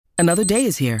Another day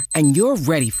is here, and you're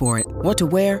ready for it. What to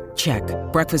wear? Check.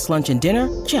 Breakfast, lunch, and dinner?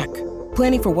 Check.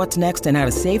 Planning for what's next and how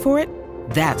to save for it?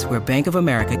 That's where Bank of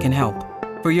America can help.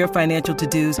 For your financial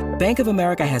to-dos, Bank of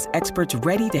America has experts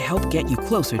ready to help get you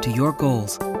closer to your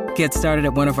goals. Get started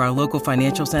at one of our local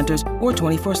financial centers or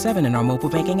 24/7 in our mobile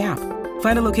banking app.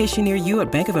 Find a location near you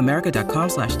at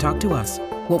bankofamerica.com/talktous.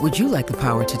 What would you like the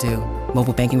power to do?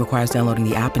 Mobile banking requires downloading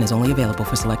the app and is only available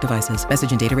for select devices.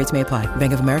 Message and data rates may apply.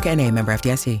 Bank of America N.A., member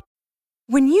FDIC.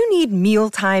 When you need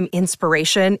mealtime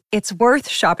inspiration, it's worth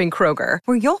shopping Kroger,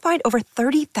 where you'll find over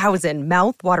 30,000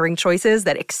 mouth-watering choices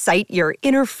that excite your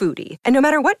inner foodie. And no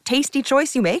matter what tasty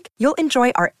choice you make, you'll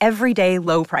enjoy our everyday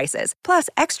low prices, plus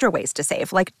extra ways to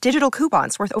save, like digital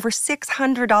coupons worth over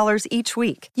 $600 each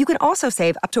week. You can also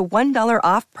save up to $1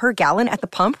 off per gallon at the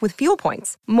pump with fuel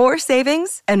points. More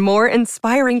savings and more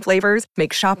inspiring flavors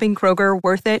make shopping Kroger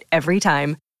worth it every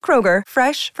time. Kroger,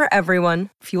 fresh for everyone.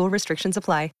 Fuel restrictions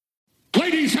apply.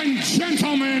 Ladies and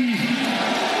gentlemen,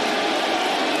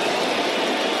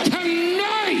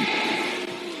 tonight,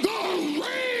 the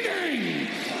reigning,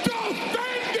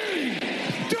 defending,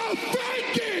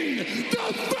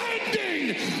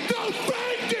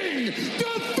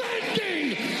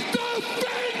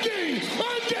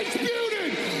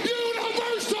 undisputed,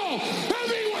 universal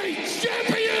heavyweight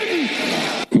champion,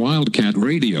 Wildcat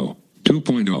Radio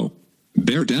 2.0.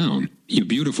 Bear down, you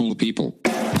beautiful people.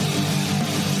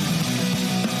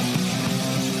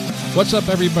 What's up,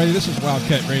 everybody? This is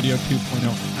Wildcat Radio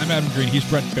 2.0. I'm Adam Green. He's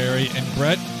Brett Barry. And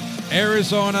Brett,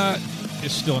 Arizona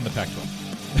is still in the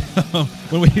Pac-12.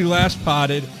 When we last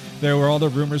potted, there were all the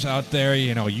rumors out there.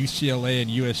 You know, UCLA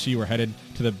and USC were headed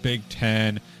to the Big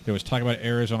Ten. There was talk about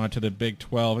Arizona to the Big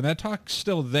 12. And that talk's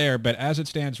still there. But as it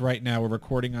stands right now, we're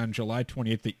recording on July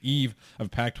 28th, the eve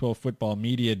of Pac-12 Football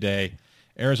Media Day.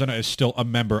 Arizona is still a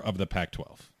member of the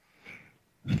Pac-12.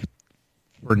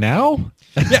 For now?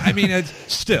 Yeah, I mean, it's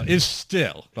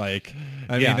still like,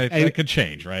 I mean, it could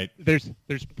change, right? There's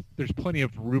plenty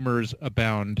of rumors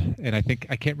abound, and I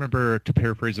can't remember, to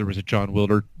paraphrase, there was a John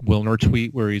Wilner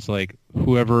tweet where he's like,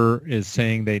 whoever is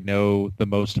saying they know the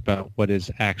most about what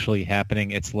is actually happening,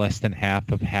 it's less than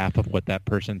half of what that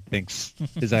person thinks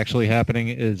is actually happening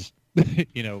is,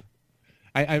 you know,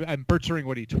 I'm butchering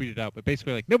what he tweeted out, but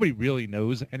basically, like, nobody really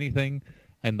knows anything.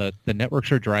 And the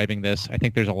networks are driving this. I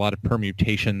think there's a lot of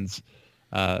permutations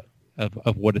of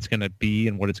what it's going to be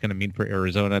and what it's going to mean for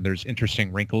Arizona. There's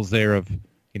interesting wrinkles there of,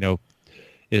 you know,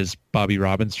 is Bobby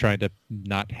Robbins trying to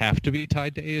not have to be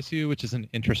tied to ASU, which is an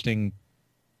interesting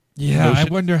notion. I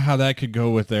wonder how that could go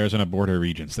with Arizona border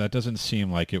regions. That doesn't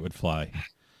seem like it would fly.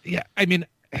 Yeah, I mean,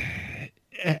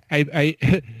 ASU...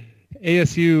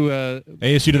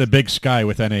 ASU to the big sky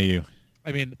with NAU.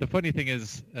 I mean, the funny thing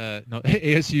is,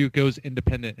 ASU goes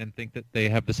independent and think that they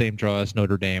have the same draw as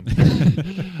Notre Dame.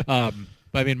 But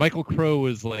I mean, Michael Crow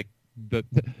is like you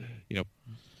know,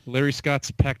 Larry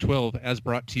Scott's Pac-12, as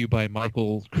brought to you by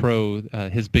Michael Crow,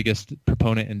 his biggest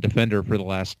proponent and defender for the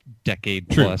last decade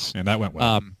plus. And that went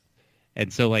well.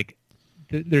 And so, like,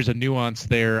 there's a nuance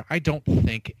there. I don't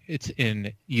think it's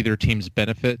in either team's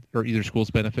benefit or either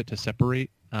school's benefit to separate.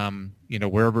 You know,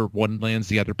 wherever one lands,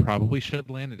 the other probably should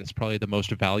land. It's probably the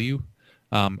most value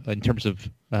in terms of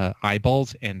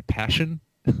eyeballs and passion,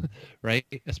 right?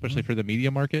 Especially for the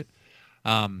media market.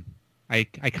 I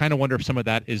kind of wonder if some of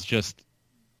that is just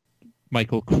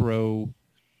Michael Crow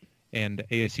and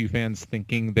ASU fans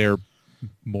thinking they're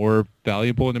more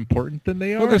valuable and important than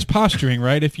they are. Well, there's posturing,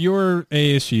 right? If you're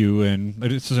ASU, and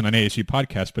this isn't an ASU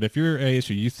podcast, but if you're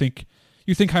ASU, you think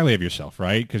highly of yourself,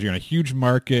 right? Because you're in a huge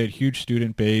market, huge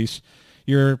student base.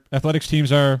 Your athletics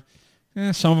teams are,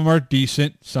 some of them are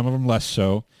decent, some of them less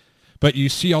so. But you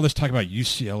see all this talk about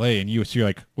UCLA and USC, you're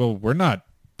like, well, we're not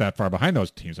that far behind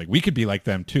those teams. Like, we could be like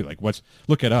them too. Like,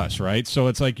 look at us, right? So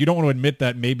it's like you don't want to admit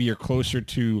that maybe you're closer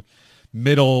to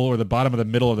middle or the bottom of the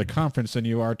middle of the conference than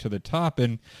you are to the top.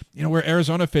 And, you know, where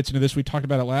Arizona fits into this, we talked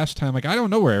about it last time. Like, I don't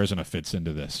know where Arizona fits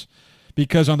into this.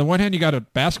 Because on the one hand, you got a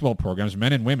basketball programs,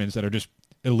 men and women's, that are just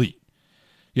elite.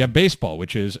 You have baseball,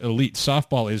 which is elite.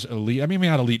 Softball is elite. I mean,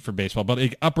 not elite for baseball, but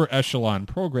like upper echelon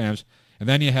programs. And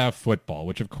then you have football,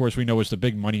 which, of course, we know is the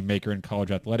big money maker in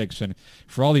college athletics. And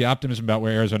for all the optimism about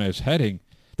where Arizona is heading,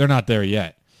 they're not there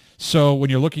yet. So when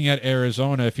you're looking at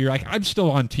Arizona, if you're like, I'm still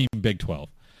on Team Big 12.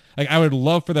 Like, I would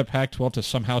love for the Pac-12 to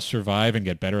somehow survive and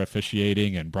get better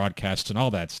officiating and broadcasts and all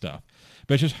that stuff.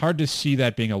 But it's just hard to see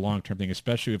that being a long-term thing,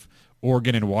 especially if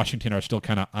Oregon and Washington are still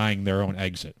kind of eyeing their own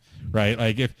exit, right?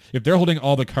 Like, if they're holding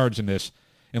all the cards in this,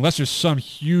 unless there's some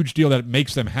huge deal that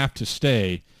makes them have to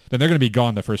stay, then they're going to be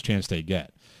gone the first chance they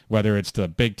get, whether it's the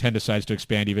Big Ten decides to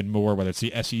expand even more, whether it's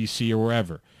the SEC or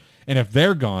wherever. And if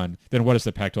they're gone, then what does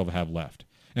the Pac-12 have left?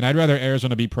 And I'd rather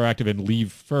Arizona be proactive and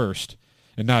leave first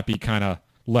and not be kind of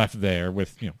left there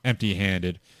with,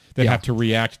 empty-handed than have to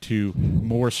react to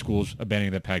more schools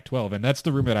abandoning the Pac-12. And that's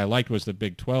the rumor that I liked was the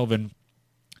Big 12. And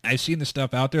I've seen the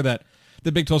stuff out there that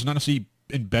the Big 12 is not necessarily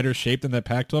in better shape than the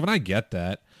Pac-12, and I get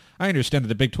that. I understand that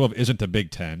the Big 12 isn't the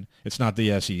Big 10. It's not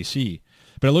the SEC.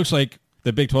 But it looks like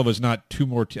the Big 12 is not two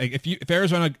more. If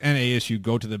Arizona and ASU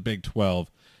go to the Big 12,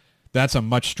 that's a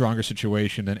much stronger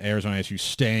situation than Arizona and ASU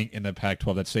staying in the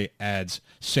Pac-12 that, say, adds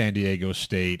San Diego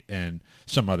State and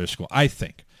some other school, I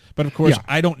think. But, of course,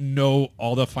 I don't know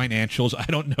all the financials. I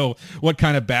don't know what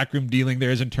kind of backroom dealing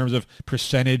there is in terms of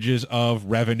percentages of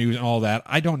revenues and all that.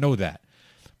 I don't know that.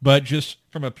 But just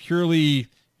from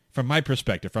my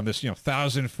perspective, from this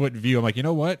 1,000-foot view, I'm like, you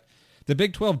know what? The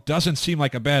Big 12 doesn't seem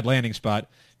like a bad landing spot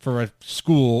for a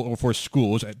school or for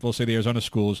schools, we'll say the Arizona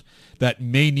schools, that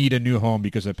may need a new home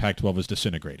because the Pac-12 is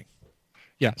disintegrating.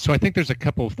 Yeah, so I think there's a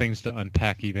couple of things to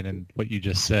unpack even in what you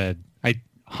just said. I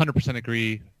 100%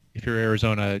 agree. If you're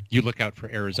Arizona, you look out for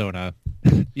Arizona,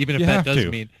 even if that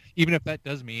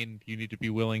does mean you need to be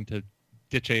willing to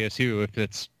ditch ASU if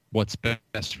it's what's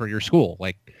best for your school.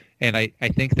 And I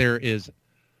think there is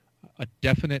a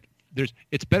definite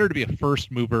it's better to be a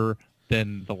first mover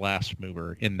than the last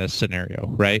mover in this scenario,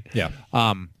 right? Yeah.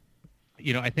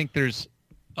 I think there's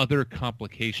other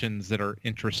complications that are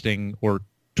interesting or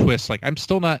twists. I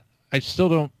still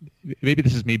don't. Maybe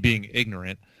this is me being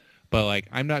ignorant, but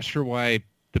I'm not sure why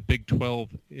the Big 12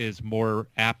 is more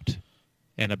apt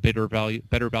and a better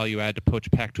value add to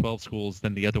poach Pac-12 schools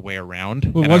than the other way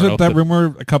around. Well, wasn't that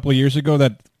rumor a couple of years ago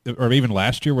or even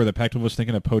last year, where the Pac-12 was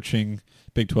thinking of poaching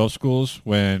Big 12 schools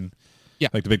when,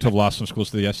 the Big 12 lost some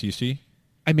schools to the SEC?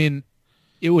 I mean,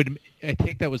 I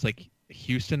think that was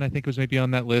Houston, I think was maybe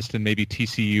on that list, and maybe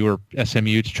TCU or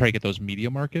SMU to try to get those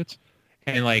media markets.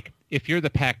 And if you're the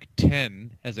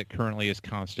Pac-10 as it currently is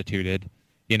constituted,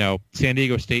 San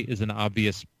Diego State is an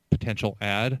obvious potential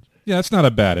add. Yeah, that's not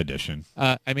a bad addition.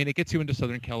 It gets you into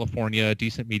Southern California, a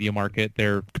decent media market.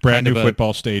 They're brand new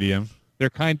football stadium. They're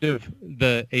kind of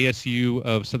the ASU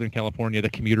of Southern California, the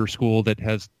commuter school that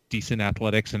has decent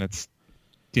athletics, and it's,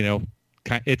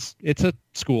 it's a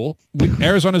school.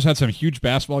 Arizona's had some huge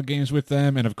basketball games with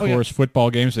them, and of course football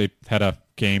games. They had a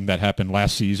game that happened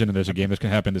last season, and there's a game that's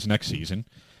going to happen this next season.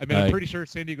 I'm pretty sure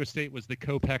San Diego State was the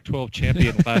co-Pac-12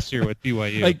 champion last year with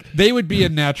BYU. They would be a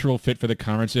natural fit for the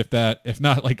conference if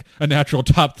not a natural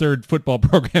top third football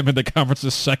program in the conference the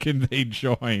second they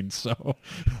join. So,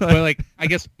 but I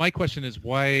guess my question is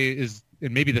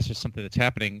and maybe this is something that's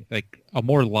happening, a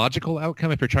more logical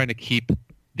outcome if you're trying to keep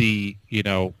the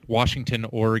Washington,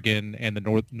 Oregon, and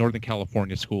the Northern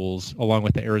California schools, along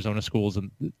with the Arizona schools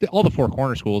and all the Four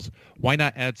Corner schools. Why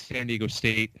not add San Diego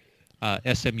State,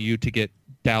 SMU to get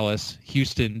Dallas,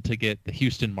 Houston to get the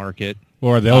Houston market?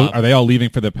 Or are they all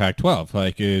leaving for the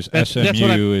Pac-12?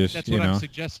 That's what I'm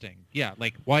suggesting. Yeah,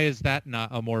 why is that not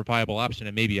a more viable option?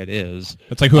 And maybe it is.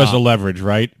 It's who has the leverage,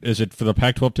 right? Is it for the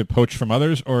Pac-12 to poach from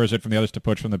others, or is it from the others to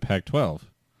poach from the Pac-12?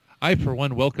 I, for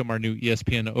one, welcome our new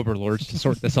ESPN overlords to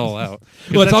sort this all out.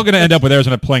 Well, it's all going to end up with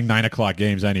Arizona playing 9:00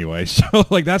 games anyway, so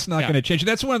that's not going to change.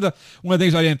 That's one of the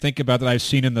things I didn't think about that I've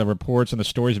seen in the reports and the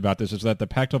stories about this is that the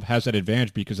Pac-12 has that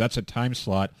advantage because that's a time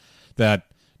slot that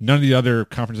none of the other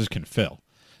conferences can fill.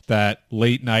 That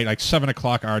late night,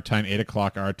 7:00 our time,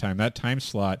 8:00 our time, that time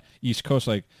slot, East Coast,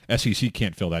 SEC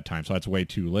can't fill that time, so that's way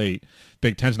too late.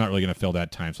 Big Ten's not really going to fill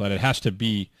that time slot. It has to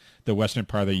be the western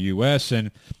part of the U.S.,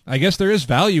 and I guess there is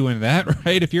value in that,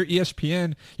 right? If you're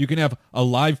ESPN, you can have a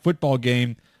live football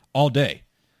game all day.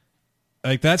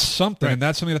 That's something, right. And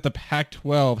that's something that the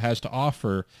Pac-12 has to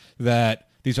offer that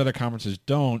these other conferences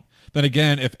don't. Then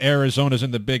again, if Arizona's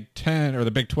in the Big 10, or the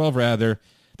Big 12 rather,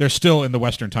 they're still in the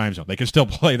Western time zone. They can still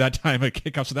play that time of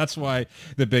kickoff, so that's why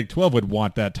the Big 12 would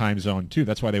want that time zone too.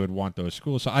 That's why they would want those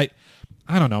schools. So I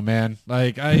don't know, man.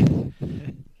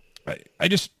 I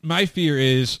just, my fear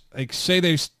is, say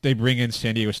they bring in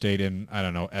San Diego State and, I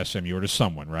don't know, SMU or to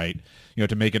someone, right?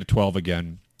 To make it a 12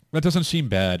 again. That doesn't seem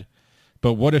bad.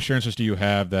 But what assurances do you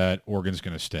have that Oregon's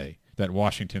going to stay, that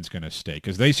Washington's going to stay?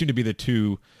 Because they seem to be the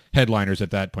two headliners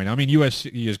at that point.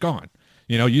 USC is gone.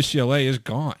 UCLA is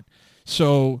gone.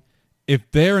 So if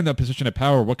they're in the position of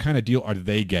power, what kind of deal are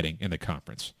they getting in the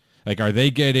conference? Are they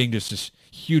getting just this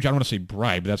huge, I don't want to say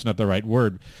bribe, that's not the right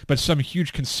word, but some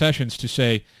huge concessions to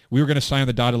say, we were going to sign on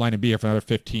the dotted line and be here for another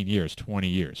 15 years, 20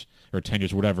 years, or 10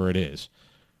 years, whatever it is.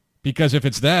 Because if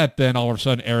it's that, then all of a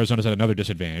sudden Arizona's at another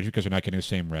disadvantage because they're not getting the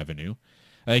same revenue.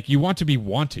 You want to be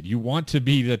wanted. You want to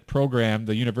be the program,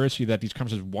 the university that these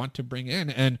conferences want to bring in.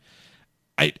 And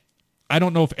I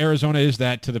don't know if Arizona is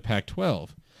that to the Pac-12.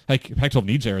 Like Pac-12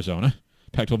 needs Arizona.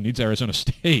 Pac-12 needs Arizona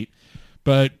State,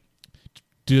 but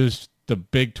does the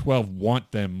Big 12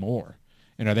 want them more?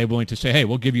 And are they willing to say, hey,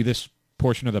 we'll give you this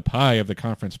portion of the pie, of the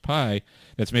conference pie,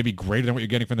 that's maybe greater than what you're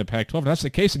getting from the Pac-12? If that's the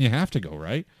case, then you have to go,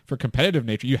 right? For competitive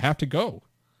nature, you have to go.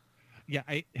 Yeah,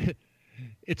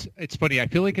 it's funny. I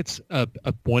feel like it's a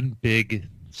one big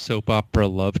soap opera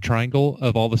love triangle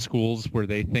of all the schools where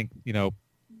they think,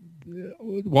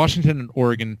 Washington and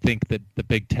Oregon think that the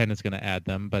Big Ten is going to add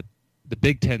them, but the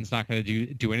Big Ten's not going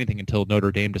to do anything until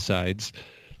Notre Dame decides.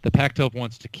 The Pac-12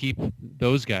 wants to keep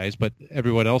those guys, but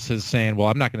everyone else is saying, well,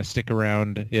 I'm not going to stick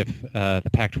around if the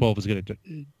Pac-12 is going to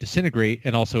disintegrate.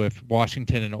 And also if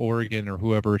Washington and Oregon or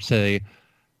whoever say,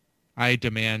 I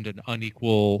demand an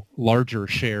unequal, larger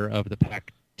share of the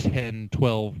Pac-10,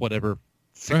 12, whatever,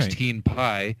 16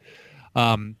 pie.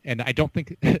 And I don't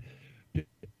think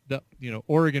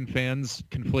Oregon fans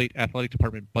conflate athletic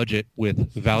department budget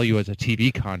with value as a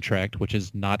TV contract, which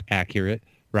is not accurate,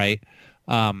 right?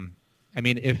 I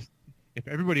mean, if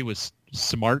everybody was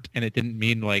smart and it didn't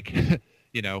mean like,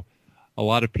 a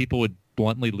lot of people would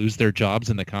bluntly lose their jobs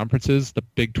in the conferences, the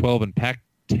Big 12 and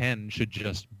Pac-10 should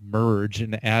just merge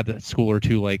and add a school or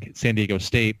two like San Diego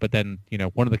State. But then,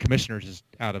 one of the commissioners is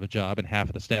out of a job and half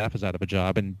of the staff is out of a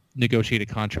job, and negotiate a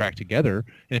contract together,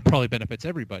 and it probably benefits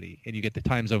everybody. And you get the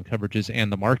time zone coverages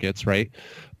and the markets, right?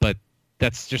 But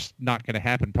that's just not going to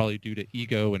happen, probably due to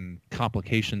ego and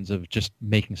complications of just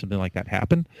making something like that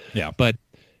happen. Yeah. But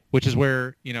which is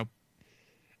where,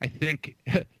 I think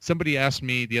somebody asked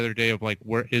me the other day of like,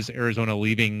 where is Arizona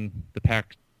leaving the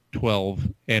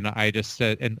Pac-12? And I just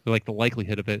said, and like the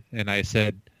likelihood of it. And I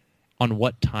said, on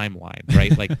what timeline,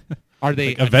 right? Like, are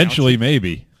they like eventually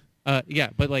maybe? Yeah.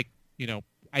 But like,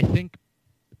 I think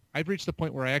I've reached the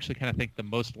point where I actually kind of think the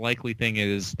most likely thing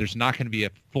is there's not going to be a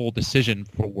full decision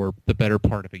for the better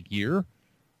part of a year.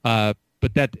 But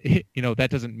that, that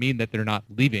doesn't mean that they're not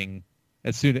leaving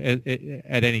as soon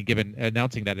at any given,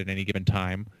 announcing that at any given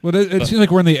time. Well, it seems like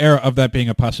we're in the era of that being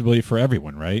a possibility for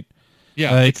everyone, right?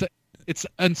 Yeah, like, it's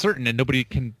uncertain and nobody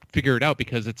can figure it out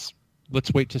because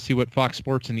let's wait to see what Fox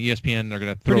Sports and ESPN are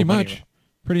going to throw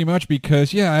Pretty much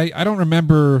because, I don't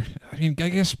remember. I mean, I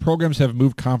guess programs have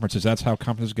moved conferences. That's how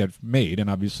conferences get made.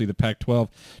 And obviously the Pac-12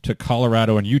 took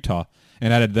Colorado and Utah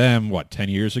and added them, 10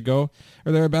 years ago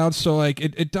or thereabouts. So, like,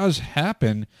 it does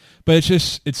happen. But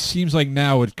it seems like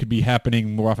now it could be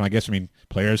happening more often. I guess,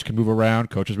 players can move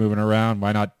around, coaches moving around.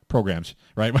 Why not programs,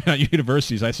 right? Why not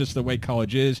universities? That's just the way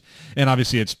college is. And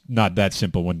obviously it's not that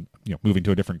simple when, moving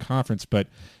to a different conference. But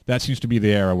that seems to be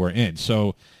the era we're in.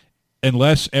 So,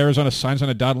 unless Arizona signs on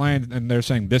a dotted line and they're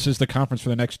saying this is the conference for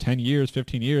the next 10 years,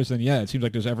 15 years, then it seems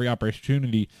like there's every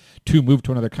opportunity to move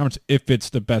to another conference if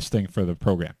it's the best thing for the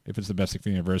program, if it's the best thing for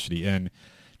the university. And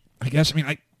I guess,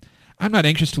 I'm not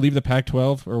anxious to leave the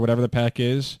Pac-12 or whatever the Pac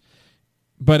is,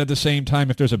 but at the same time,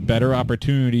 if there's a better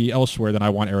opportunity elsewhere, then I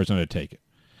want Arizona to take it.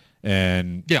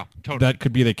 And yeah, totally. That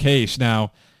could be the case.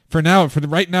 Now,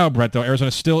 right now, Brett, though,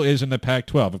 Arizona still is in the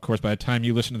Pac-12. Of course, by the time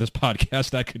you listen to this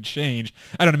podcast, that could change.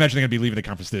 I don't imagine they're going to be leaving the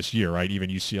conference this year, right? Even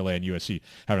UCLA and USC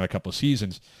having a couple of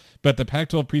seasons. But the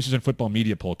Pac-12 preseason football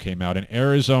media poll came out, and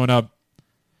Arizona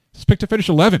is picked to finish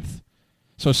 11th.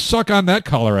 So suck on that,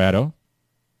 Colorado.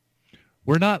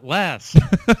 We're not last.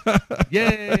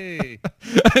 Yay!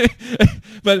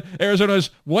 But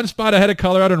Arizona's one spot ahead of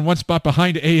Colorado and one spot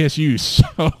behind ASU.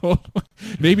 So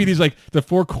maybe these the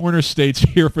four corner states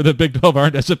here for the Big 12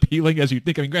 aren't as appealing as you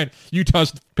think. Granted,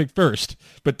 Utah's picked first,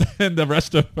 but then the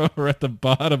rest of them are at the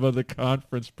bottom of the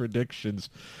conference predictions.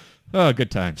 Oh, good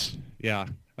times. Yeah.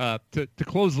 To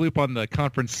close the loop on the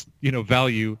conference,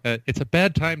 value, it's a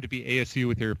bad time to be ASU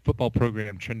with your football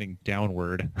program trending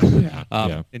downward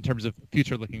in terms of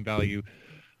future-looking value.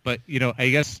 But, I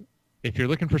guess if you're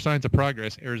looking for signs of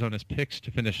progress, Arizona's picked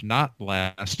to finish not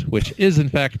last, which is, in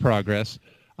fact, progress.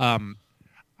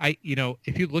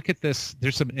 If you look at this,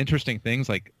 there's some interesting things,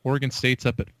 like Oregon State's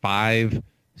up at 5,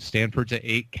 Stanford's at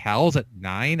 8, Cal's at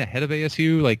 9 ahead of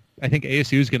ASU. I think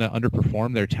ASU is going to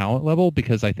underperform their talent level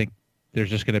because I think there's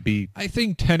just going to be... I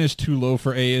think 10 is too low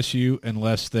for ASU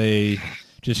unless they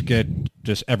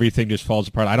everything just falls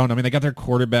apart. I don't know. They got their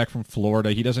quarterback from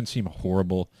Florida. He doesn't seem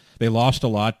horrible. They lost a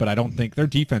lot, but I don't think their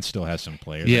defense still has some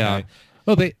players. Yeah.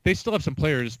 Well, they still have some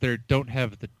players. They don't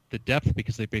have the depth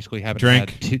because they basically haven't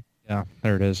had... Yeah,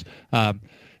 there it is.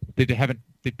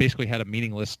 They basically had a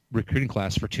meaningless recruiting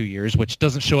class for 2 years, which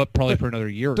doesn't show up probably for another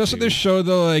year or Doesn't two. this show,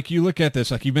 though, you look at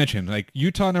this, like you mentioned,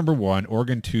 Utah number 1,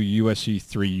 Oregon 2, USC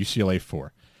 3, UCLA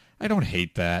 4. I don't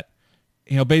hate that.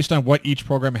 based on what each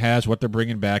program has, what they're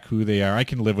bringing back, who they are, I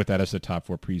can live with that as the top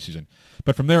 4 preseason.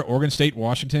 But from there, Oregon State,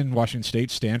 Washington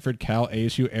State, Stanford, Cal,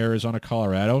 ASU, Arizona,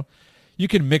 Colorado, you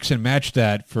can mix and match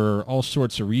that for all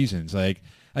sorts of reasons. Like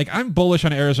I'm bullish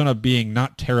on Arizona being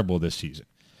not terrible this season.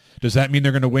 Does that mean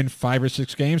they're going to win 5 or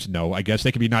 6 games? No, I guess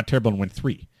they could be not terrible and win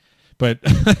 3. But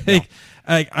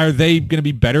are they going to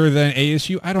be better than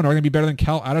ASU? I don't know. Are they going to be better than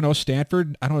Cal? I don't know.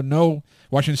 Stanford? I don't know.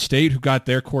 Washington State, who got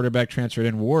their quarterback transferred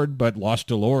in, Ward, but lost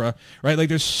Delora, right? Like,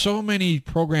 there's so many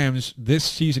programs this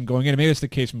season going in. And maybe that's the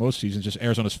case most seasons, just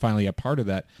Arizona's finally a part of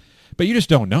that. But you just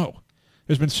don't know.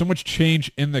 There's been so much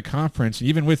change in the conference,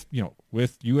 even with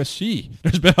USC.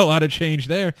 There's been a lot of change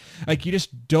there. Like, you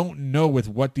just don't know with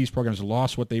what these programs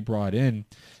lost, what they brought in.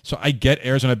 So I get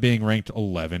Arizona being ranked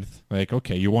 11th. Like,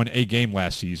 okay, you won a game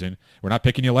last season. We're not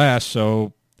picking you last,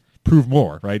 so prove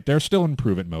more, right? They're still in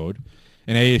improvement mode.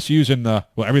 And ASU's in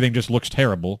everything just looks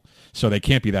terrible, so they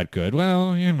can't be that good.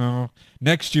 Well,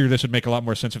 next year this would make a lot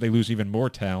more sense if they lose even more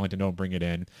talent and don't bring it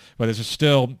in. But this is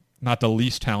still not the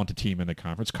least talented team in the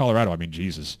conference. Colorado, I mean,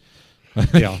 Jesus.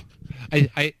 Yeah.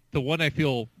 The one I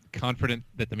feel confident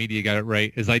that the media got it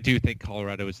right is I do think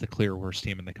Colorado is the clear worst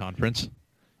team in the conference.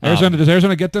 Does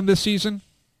Arizona get them this season?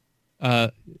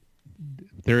 I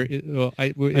know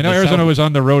Arizona was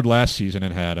on the road last season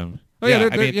and had them. Oh,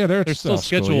 they're still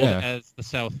scheduled school, as the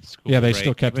South School. Yeah, they right?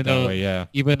 still kept it that way. Yeah,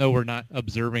 even though we're not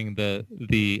observing the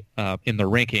in the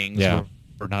rankings, yeah.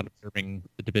 we're not observing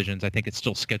the divisions. I think it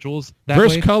still schedules that way.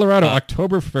 Versus Colorado,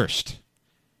 October 1st,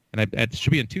 and it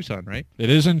should be in Tucson, right? It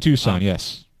is in Tucson,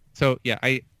 yes. So yeah,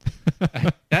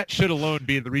 that should alone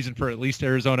be the reason for at least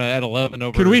Arizona at 11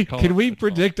 over. Can we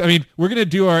predict? I mean, we're gonna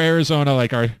do our Arizona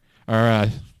our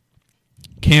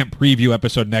camp preview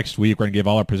episode next week. We're going to give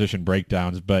all our position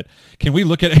breakdowns, but can we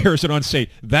look at Arizona and say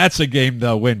that's a game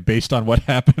they'll win based on what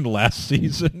happened last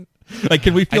season? Like,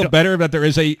 can we feel better that there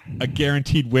is a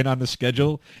guaranteed win on the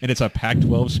schedule and it's a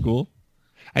Pac-12 school?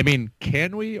 I mean,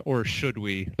 can we or should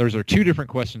we? Those are 2 different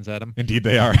questions, Adam. Indeed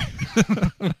they are.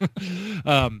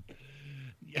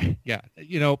 Yeah,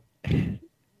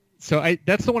 so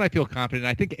that's the one I feel confident.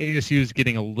 I think ASU is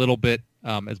getting a little bit,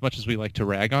 as much as we like to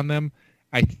rag on them,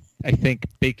 I think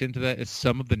baked into that is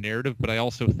some of the narrative, but I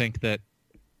also think that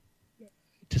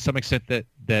to some extent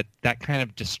that kind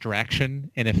of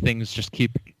distraction, and if things just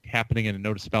keep happening and a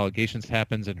notice of allegations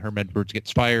happens and Herm Edwards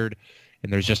gets fired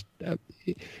and there's just,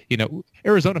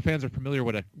 Arizona fans are familiar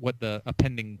with what the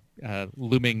pending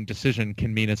looming decision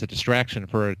can mean as a distraction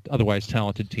for an otherwise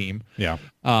talented team. Yeah.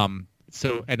 And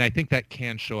I think that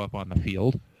can show up on the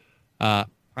field.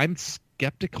 I'm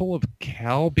skeptical of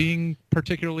Cal being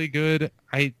particularly good.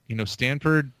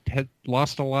 Stanford had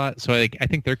lost a lot, so I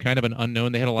think they're kind of an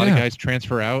unknown. They had a lot of guys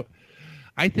transfer out.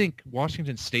 I think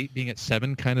Washington State being at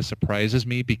 7 kind of surprises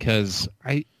me because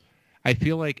I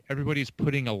feel like everybody's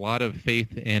putting a lot of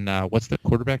faith in what's the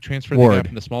quarterback transfer they got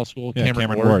from the small school? Yeah,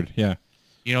 Cameron Ward. Yeah.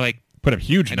 Put up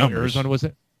huge numbers. Arizona was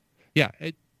it? Yeah,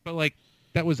 but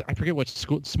that was, I forget what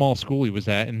small school he was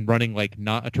at, and running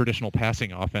not a traditional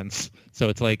passing offense. So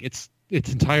it's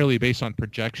entirely based on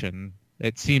projection.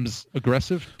 It seems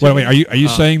aggressive. Wait, are you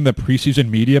saying the preseason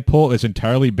media poll is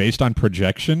entirely based on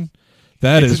projection?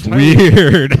 That is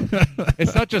weird.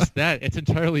 It's not just that; it's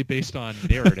entirely based on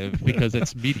narrative because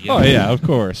it's media. Oh yeah, of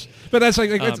course. But that's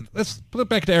let's put it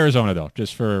back to Arizona though,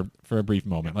 just for a brief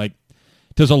moment.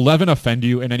 Does 11 offend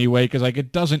you in any way? Because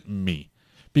it doesn't me.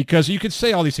 Because you could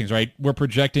say all these things, right? We're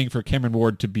projecting for Cameron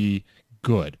Ward to be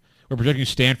good. We're projecting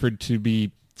Stanford to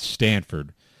be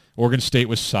Stanford. Oregon State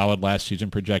was solid last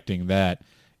season, projecting that.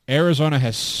 Arizona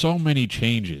has so many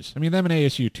changes. I mean, them and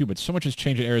ASU too, but so much has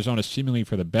changed at Arizona seemingly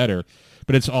for the better,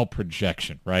 but it's all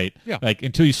projection, right? Yeah.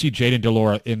 Until you see Jaden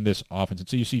Delora in this offense,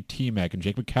 until you see T-Mac and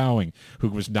Jake McCowing, who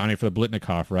was nominated for the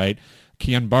Blitnikoff, right?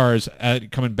 Keon Barrs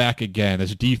coming back again.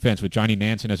 There's defense with Johnny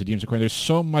Nansen as a defensive coordinator. There's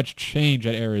so much change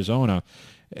at Arizona,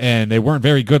 and they weren't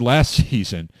very good last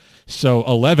season. So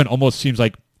 11 almost seems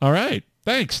like, all right,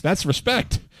 thanks, that's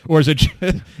respect. Or is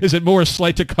it more a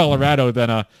slight to Colorado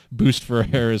than a boost for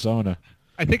Arizona?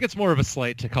 I think it's more of a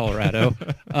slight to Colorado.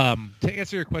 To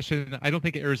answer your question, I don't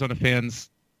think Arizona fans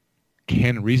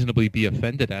can reasonably be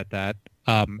offended at that.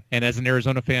 And as an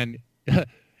Arizona fan,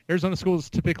 Arizona schools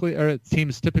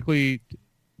teams typically,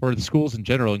 or the schools in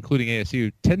general, including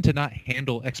ASU, tend to not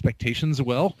handle expectations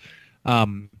well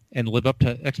and live up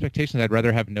to expectations. I'd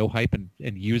rather have no hype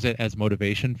and use it as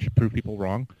motivation to prove people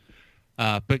wrong.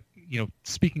 But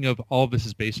speaking of, all of this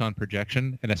is based on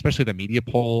projection, and especially the media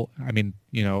poll. I mean,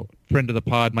 friend of the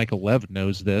pod, Michael Lev,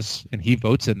 knows this, and he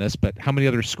votes in this, but how many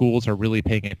other schools are really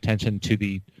paying attention to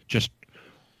the just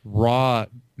raw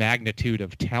magnitude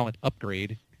of talent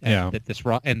upgrade And Yeah.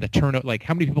 that and the turnover, like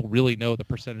how many people really know the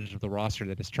percentage of the roster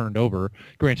that is turned over?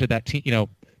 Granted, that team,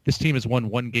 this team has won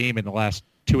one game in the last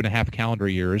 2.5 calendar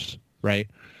years, right?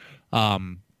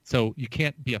 So you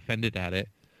can't be offended at it.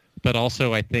 But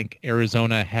also, I think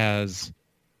Arizona has,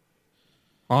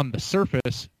 on the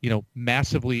surface,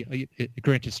 massively,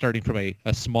 granted, starting from a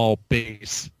small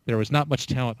base, there was not much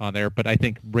talent on there, but I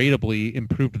think ratably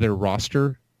improved their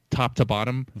roster top to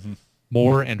bottom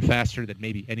more and faster than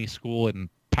maybe any school in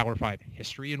Power 5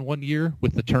 history in 1 year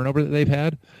with the turnover that they've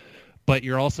had. But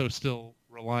you're also still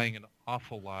relying an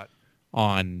awful lot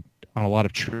on a lot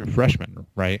of true freshmen,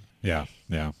 right? Yeah.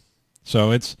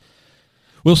 So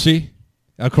we'll see.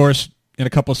 Of course, in a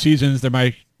couple of seasons, there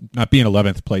might not be an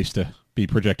 11th place to be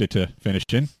projected to finish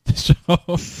in. So,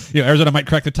 Arizona might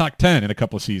crack the top 10 in a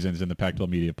couple of seasons in the Pac-12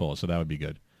 media poll. So that would be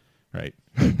good, right?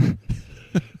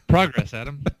 Progress,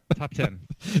 Adam. Top 10.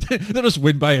 They'll just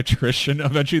win by attrition.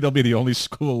 Eventually, they'll be the only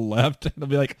school left. They'll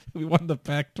be like, we won the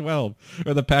Pac-12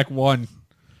 or the Pac-1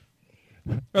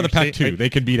 or the Pac-2. They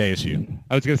can beat ASU.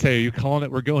 I was going to say, are you calling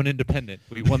it we're going independent?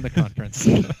 We won the conference.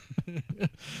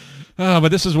 But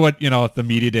this is what, the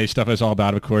media day stuff is all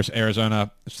about, of course.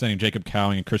 Arizona sending Jacob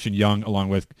Cowing and Christian Young along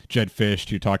with Jedd Fisch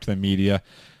to talk to the media.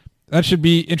 That should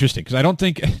be interesting because I don't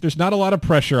think there's not a lot of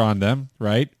pressure on them,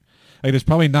 right? Like there's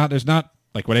not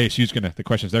like what ASU's the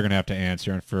questions they're going to have to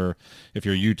answer. And for if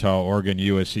you're Utah, Oregon,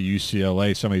 USC,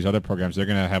 UCLA, some of these other programs, they're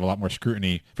going to have a lot more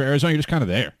scrutiny. For Arizona, you're just kind of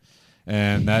there.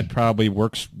 And that probably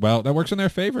works well. That works in their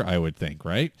favor, I would think,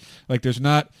 right? Like there's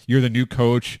not, you're the new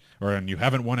coach and you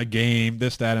haven't won a game,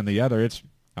 this, that, and the other. It's,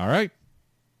 all right,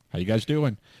 how you guys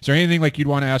doing? Is there anything like you'd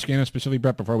want to ask Anna specifically,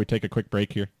 Brett, before we take a quick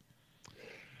break here?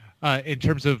 In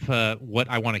terms of what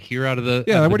I want to hear out of the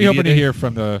what are you hoping to hear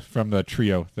from the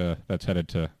trio that's headed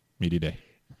to Media Day?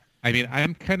 I mean,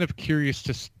 I'm kind of curious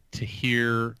to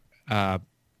hear how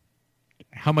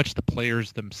much the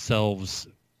players themselves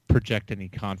project any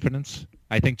confidence.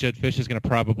 I think Jedd Fisch is going to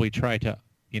probably try to,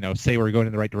 say we're going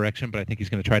in the right direction, but I think he's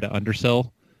going to try to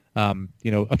undersell.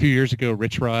 A few years ago,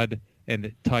 Rich Rod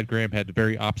and Todd Graham had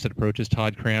very opposite approaches.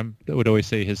 Todd Graham would always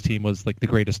say his team was like the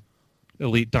greatest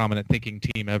elite dominant thinking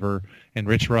team ever, and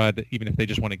Rich Rod, even if they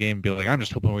just won a game, be like, I'm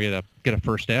just hoping we get a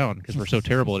first down because we're so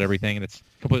terrible at everything, and it's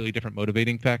completely different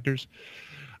motivating factors.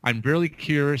 I'm really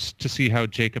curious to see how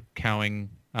Jacob Cowing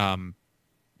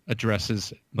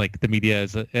addresses like the media.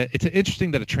 It's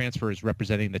interesting that a transfer is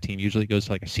representing the team. Usually it goes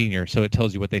to like a senior, so it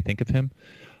tells you what they think of him.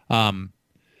 And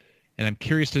I'm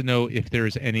curious to know if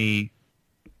there's any.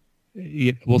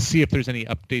 We'll see if there's any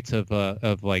updates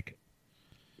of like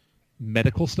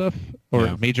medical stuff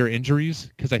or major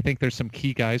injuries, because I think there's some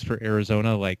key guys for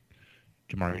Arizona like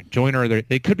Jamari Joyner.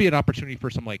 They could be an opportunity for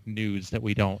some like news that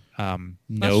we don't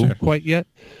know quite yet.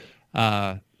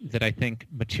 That I think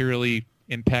materially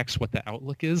impacts what the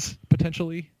outlook is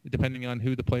potentially, depending on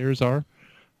who the players are.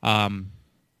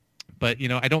 But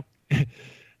I don't.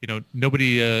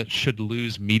 Nobody should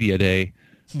lose media day.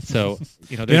 So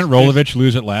didn't Rolovich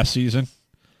lose it last season?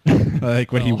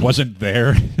 Like when he wasn't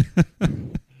there.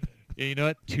 Yeah, you know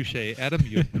what? Touche, Adam.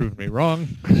 You've proven me wrong.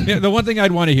 Yeah, the one thing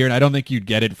I'd want to hear, and I don't think you'd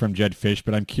get it from Jedd Fisch,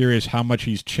 but I'm curious how much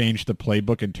he's changed the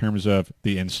playbook in terms of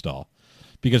the install.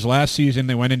 Because last season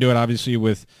they went into it obviously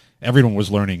with everyone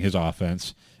was learning his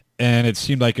offense, and it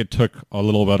seemed like it took a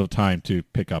little bit of time to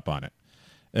pick up on it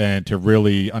and to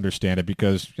really understand it,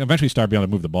 because eventually start being able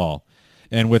to move the ball.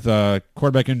 And with a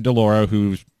quarterback in DeLauro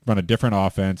who's run a different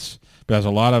offense, but there's a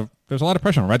lot of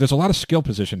pressure on him, right? There's a lot of skill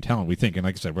position talent, we think. And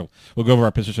like I said, we'll go over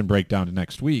our position breakdown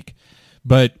next week.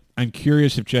 But I'm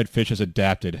curious if Jedd Fisch has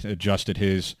adjusted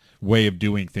his way of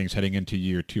doing things heading into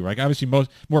year two. Like obviously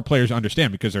more players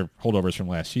understand because they're holdovers from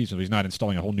last season. So he's not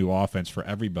installing a whole new offense for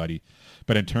everybody.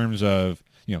 But in terms of,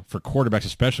 for quarterbacks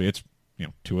especially, it's,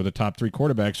 two of the top three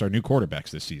quarterbacks are new quarterbacks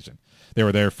this season. They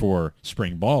were there for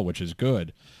spring ball, which is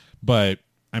good. But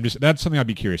that's something I'd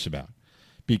be curious about.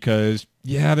 Because,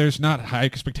 there's not high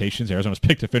expectations. Arizona's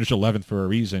picked to finish 11th for a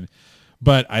reason.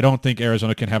 But I don't think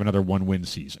Arizona can have another one-win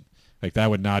season. Like, that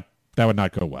would not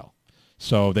go well.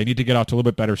 So they need to get off to a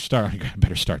little bit better start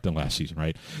than last season,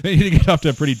 right? They need to get off to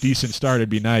a pretty decent start. It'd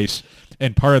be nice.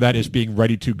 And part of that is being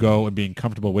ready to go and being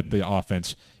comfortable with the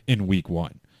offense in week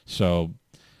one. So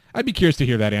I'd be curious to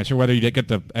hear that answer. Whether you get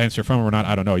the answer from him or not,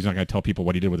 I don't know. He's not going to tell people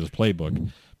what he did with his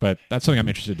playbook. But that's something I'm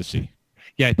interested to see.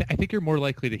 Yeah, I think you're more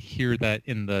likely to hear that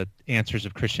in the answers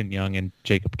of Christian Young and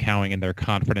Jacob Cowing and their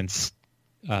confidence.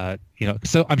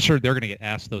 So I'm sure they're going to get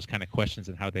asked those kind of questions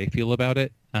and how they feel about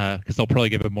it, because they'll probably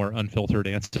give a more unfiltered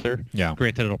answer. Yeah.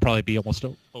 Granted, it'll probably be almost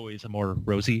always a more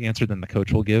rosy answer than the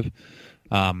coach will give.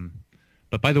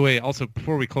 But by the way, also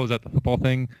before we close out the football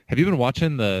thing, have you been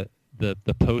watching the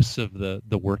the posts of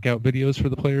the workout videos for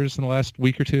the players in the last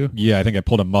week or two? Yeah, I think I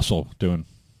pulled a muscle doing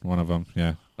one of them.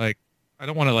 Yeah. Like, I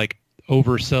don't want to like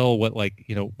oversell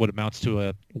what amounts to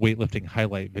a weightlifting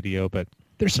highlight video, but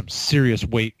there's some serious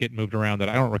weight getting moved around that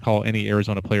I don't recall any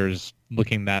Arizona players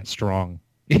looking that strong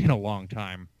in a long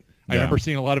time. I remember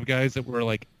seeing a lot of guys that were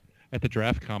like at the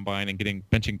draft combine and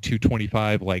benching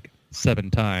 225 like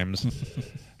 7 times.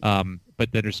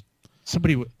 But there's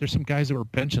some guys that were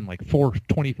benching like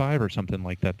 425 or something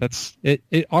like that. That's it.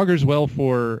 It augurs well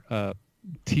for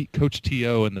Coach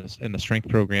T.O. and the strength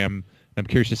program. I'm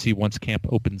curious to see once camp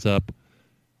opens up,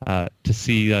 to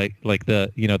see like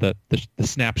the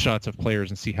snapshots of players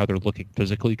and see how they're looking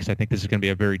physically, because I think this is going to be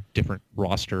a very different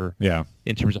roster. Yeah.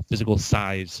 In terms of physical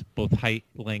size, both height,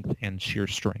 length, and sheer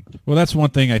strength. Well, that's one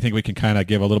thing I think we can kind of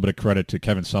give a little bit of credit to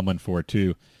Kevin Sumlin for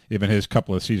too. Even his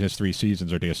couple of seasons, 3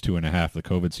 seasons, or I guess 2.5, the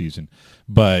COVID season,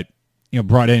 but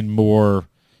brought in more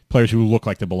players who look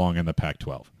like they belong in the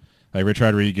Pac-12. Like Rich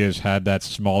Rodriguez had that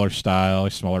smaller style,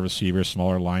 smaller receivers,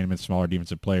 smaller linemen, smaller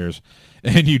defensive players,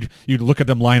 and you'd look at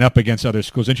them line up against other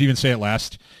schools. Didn't you even say it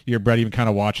last year, Brett? Even kind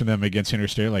of watching them against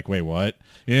Interstate, like, wait, what?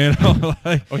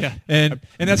 Like, oh yeah. And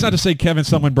that's not to say Kevin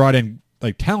Sumlin brought in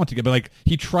like talented, but like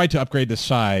he tried to upgrade the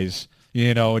size,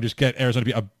 and just get Arizona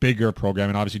to be a bigger program.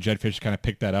 And obviously Jedd Fisch kind of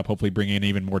picked that up, hopefully bringing in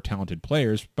even more talented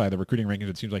players by the recruiting rankings.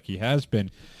 It seems like he has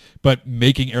been, but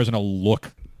making Arizona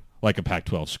look like a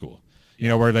Pac-12 school.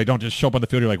 Where they don't just show up on the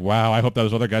field. You're like, wow, I hope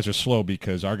those other guys are slow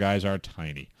because our guys are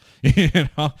tiny.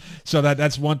 So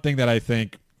that's one thing that I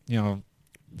think,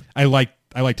 I like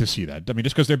to see that. I mean,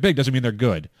 just because they're big doesn't mean they're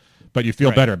good, but you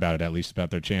feel better about it, at least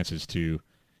about their chances to,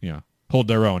 hold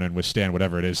their own and withstand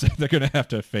whatever it is they're going to have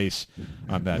to face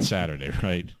on that Saturday,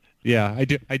 right? Yeah,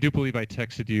 I do believe I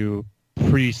texted you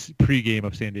pre-game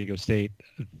of San Diego State.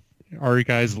 Our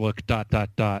guys look ...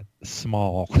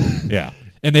 small. Yeah.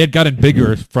 And they had gotten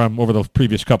bigger from over the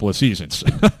previous couple of seasons.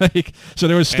 So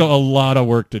there was still a lot of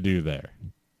work to do there.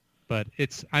 But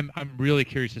I'm really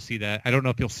curious to see that. I don't know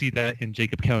if you'll see that in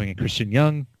Jacob Cowing and Christian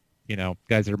Young,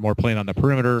 guys that are more playing on the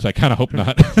perimeter. So I kind of hope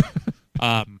not.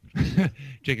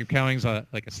 Jacob Cowing's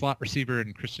like a slot receiver,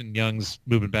 and Christian Young's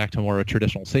moving back to more of a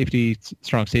traditional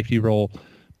strong safety role.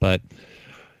 But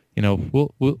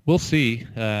we'll see.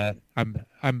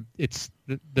 It's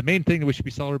the main thing that we should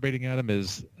be celebrating, Adam,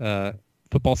 is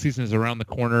football season is around the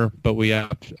corner, but we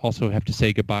also have to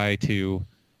say goodbye to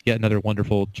yet another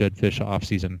wonderful Jedd Fisch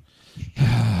offseason.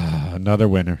 Another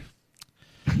winner.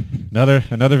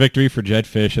 Another victory for Jedd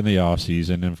Fisch in the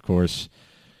offseason. And, of course,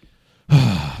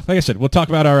 like I said, we'll talk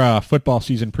about our football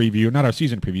season preview. Not our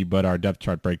season preview, but our depth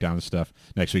chart breakdown and stuff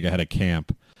next week ahead of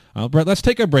camp. Brett, let's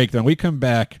take a break, then. We come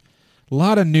back. A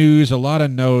lot of news, a lot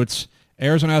of notes.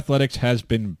 Arizona Athletics has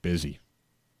been busy.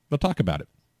 We'll talk about it.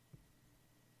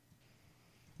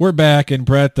 We're back, and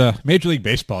Brett, the Major League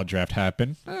Baseball draft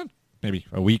happened maybe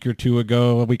a week or two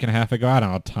ago, a week and a half ago. I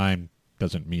don't know. Time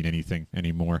doesn't mean anything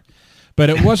anymore.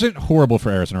 But it wasn't horrible for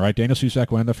Arizona, right? Daniel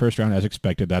Susac went in the first round as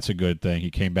expected. That's a good thing.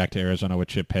 He came back to Arizona with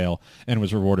Chip Hale and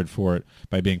was rewarded for it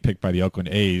by being picked by the Oakland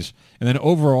A's. And then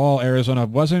overall, Arizona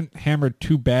wasn't hammered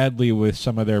too badly with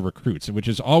some of their recruits, which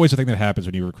is always the thing that happens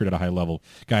when you recruit at a high level.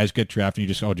 Guys get drafted and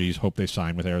you just, hope they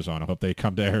sign with Arizona, hope they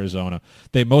come to Arizona.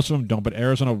 Most of them don't, but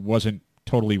Arizona wasn't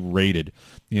totally rated,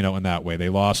 in that way. They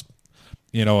lost,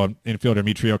 infielder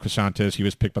Demetrio Crisantes. He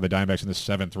was picked by the Diamondbacks in the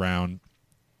 7th round.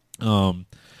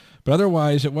 But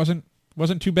otherwise, it wasn't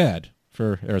too bad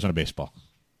for Arizona baseball.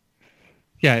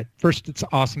 Yeah, first it's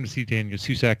awesome to see Daniel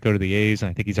Susac go to the A's, and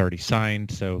I think he's already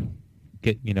signed. So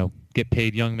get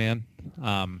paid, young man.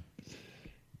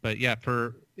 But yeah,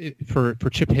 for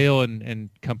Chip Hale and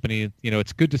company,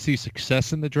 it's good to see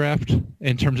success in the draft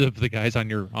in terms of the guys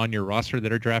on your roster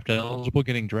that are draft eligible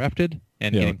getting drafted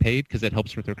and getting paid, because it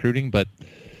helps with recruiting. But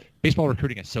baseball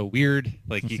recruiting is so weird,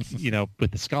 like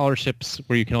with the scholarships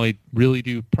where you can only really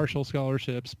do partial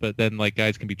scholarships, but then like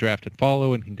guys can be drafted,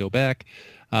 follow, and can go back.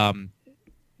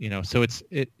 So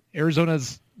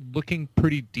Arizona's looking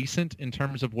pretty decent in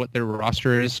terms of what their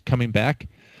roster is coming back.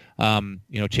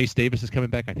 Chase Davis is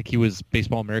coming back. I think he was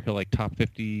Baseball America like top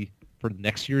 50 for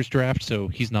next year's draft, so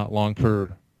he's not long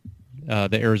for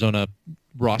the Arizona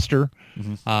roster,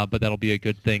 but that'll be a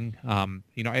good thing.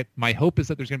 My hope is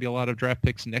that there's going to be a lot of draft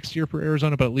picks next year for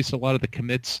Arizona, but at least a lot of the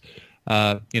commits,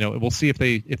 we'll see if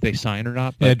they sign or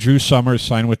not. But, yeah, Drew Summers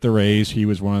signed with the Rays. He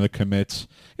was one of the commits.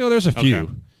 There's a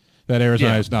few that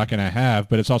Arizona is not going to have,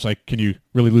 but it's also like, can you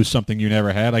really lose something you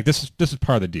never had? Like this is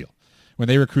part of the deal. When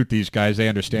they recruit these guys, they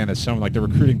understand that some, like, they're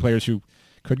recruiting players who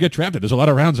could get drafted. There's a lot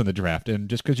of rounds in the draft, and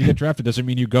just because you get drafted doesn't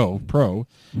mean you go pro,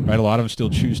 right? A lot of them still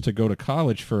choose to go to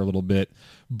college for a little bit,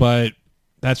 but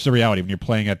that's the reality when you're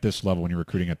playing at this level, when you're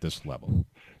recruiting at this level.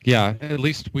 Yeah, at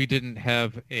least we didn't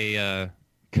have a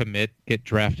commit get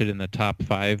drafted in the top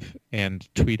 5 and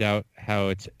tweet out how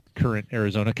it's current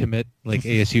Arizona commit like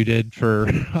ASU did for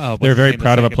they're very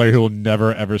proud of a player who will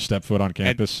never ever step foot on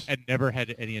campus and never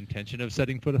had any intention of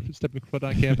stepping foot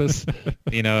on campus.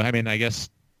 I mean, I guess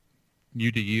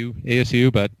you do you,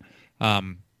 ASU, but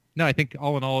no, I think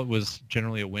all in all it was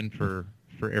generally a win for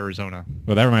Arizona.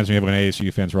 Well, that reminds me of when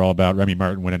ASU fans were all about Remy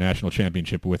Martin win a national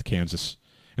championship with Kansas,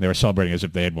 and they were celebrating as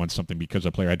if they had won something because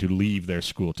a player had to leave their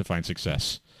school to find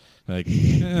success. Like,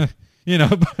 I mean,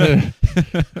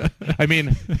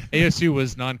 ASU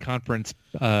was non-conference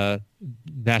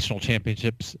national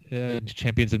champions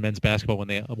in men's basketball when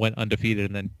they went undefeated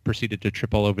and then proceeded to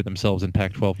trip all over themselves in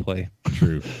Pac-12 play.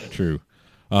 True.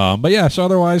 But yeah, so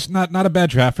otherwise, not a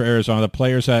bad draft for Arizona. The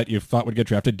players that you thought would get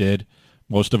drafted did,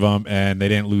 most of them, and they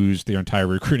didn't lose their entire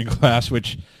recruiting class,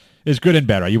 which is good and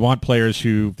bad, right? You want players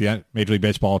who the Major League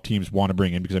Baseball teams want to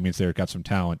bring in because that means they've got some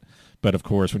talent. But of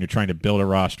course, when you're trying to build a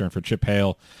roster, and for Chip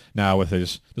Hale now with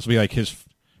this will be like his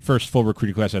first full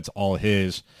recruiting class that's all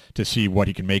his to see what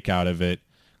he can make out of it,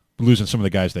 losing some of the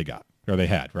guys they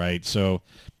had, right? So,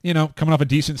 coming off a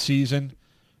decent season,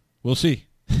 we'll see.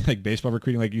 Like baseball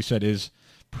recruiting, like you said, is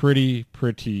pretty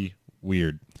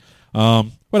weird.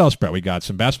 What else, Brett? We got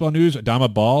some basketball news.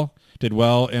 Adama Ball did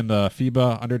well in the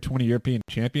FIBA Under-20 European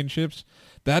Championships.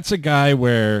 That's a guy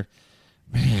where,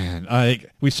 man,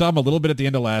 we saw him a little bit at the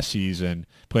end of last season.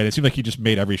 Played. It seemed like he just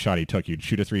made every shot he took. You'd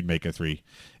shoot a 3 and make a 3.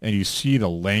 And you see the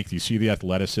length, you see the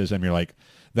athleticism. You're like,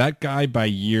 that guy by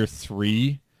year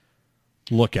 3,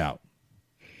 look out.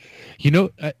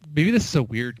 Maybe this is a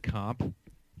weird comp.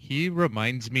 He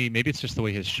reminds me, maybe it's just the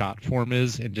way his shot form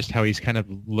is and just how he's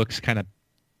looks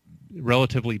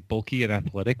relatively bulky and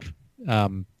athletic.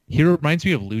 He reminds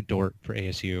me of Lou Dort for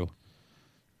ASU.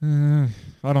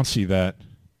 I don't see that.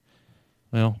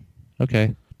 Well,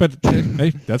 okay. But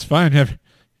hey, that's fine.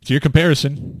 It's your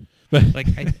comparison. But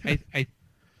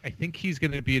I think he's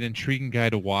going to be an intriguing guy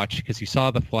to watch because you saw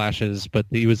the flashes, but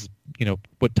he was,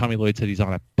 what Tommy Lloyd said, he's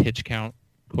on a pitch count,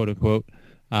 quote unquote.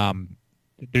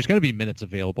 There's going to be minutes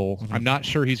available. Mm-hmm. I'm not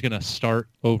sure he's going to start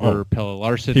over Pelle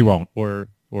Larsson. He won't. Or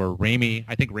Ramey.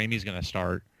 I think Ramey's going to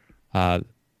start. The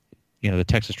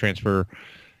Texas transfer,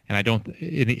 and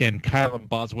Kylan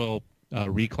Boswell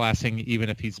reclassing, even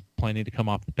if he's planning to come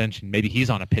off the bench, and maybe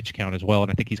he's on a pitch count as well.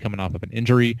 And I think he's coming off of an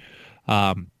injury.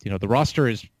 The roster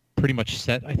is pretty much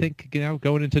set, I think,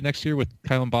 going into next year with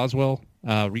Kylan Boswell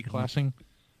reclassing.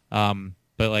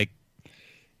 But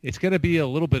it's going to be a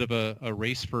little bit of a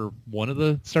race for one of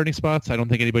the starting spots. I don't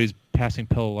think anybody's passing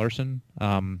Pelle Larsson.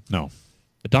 No.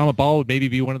 Adama Ball would maybe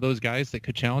be one of those guys that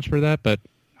could challenge for that, but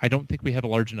I don't think we have a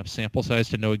large enough sample size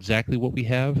to know exactly what we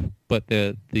have, but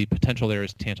the potential there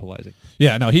is tantalizing.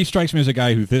 Yeah, no, he strikes me as a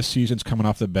guy who this season's coming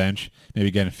off the bench,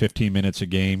 maybe getting 15 minutes a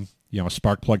game, a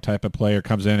spark plug type of player,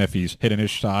 comes in if he's hitting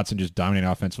his shots and just dominating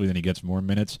offensively, then he gets more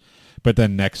minutes. But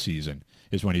then next season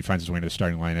is when he finds his way into the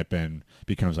starting lineup and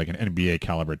becomes like an NBA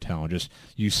caliber talent. Just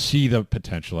you see the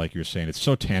potential, like you're saying. It's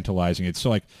so tantalizing. It's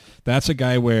so that's a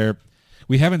guy where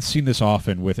we haven't seen this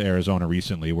often with Arizona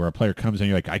recently, where a player comes in,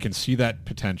 you're like, I can see that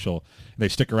potential. They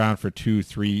stick around for 2,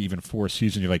 3, even 4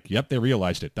 seasons. You're like, yep, they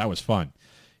realized it. That was fun.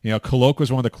 Kolok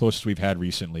was one of the closest we've had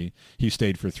recently. He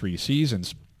stayed for 3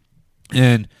 seasons.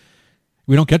 And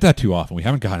we don't get that too often. We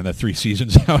haven't gotten that 3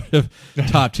 seasons out of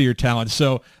top-tier talent.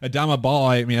 So Adama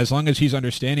Ball, as long as he's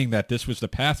understanding that this was the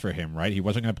path for him, right? He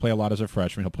wasn't going to play a lot as a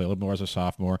freshman. He'll play a little more as a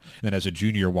sophomore. And then as a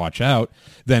junior, watch out.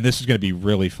 Then this is going to be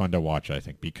really fun to watch, I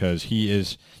think, because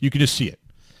you can just see it.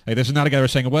 This is not a guy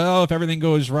who's saying, well, if everything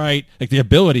goes right, the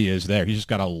ability is there. He's just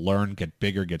got to learn, get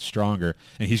bigger, get stronger.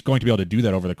 And he's going to be able to do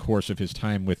that over the course of his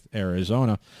time with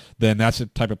Arizona. Then that's the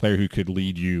type of player who could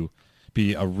lead you,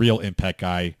 be a real impact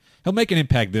guy. He'll make an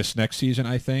impact this next season,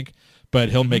 I think, but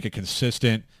he'll make a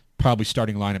consistent, probably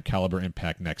starting lineup caliber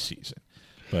impact next season.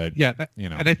 But yeah,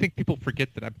 and I think people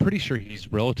forget that I'm pretty sure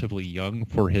he's relatively young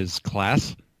for his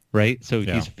class, right? So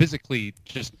he's physically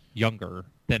just younger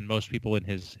than most people in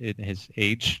his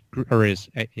age group, or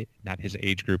not his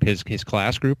age group, his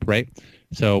class group, right?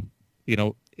 So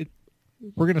we're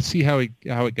gonna see how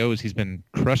it goes. He's been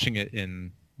crushing it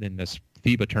in this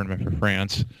FIBA tournament for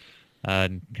France.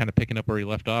 And kind of picking up where he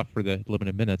left off for the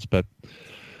limited minutes. But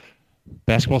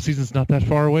basketball season's not that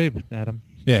far away, Adam.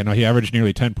 Yeah, no, he averaged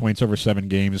nearly 10 points over 7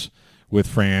 games with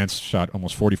France, shot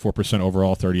almost 44%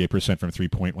 overall, 38% from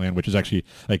three-point land, which is actually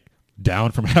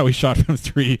down from how he shot from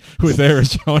three with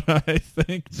Arizona, I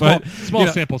think. Small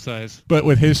sample size. But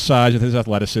with his size, with his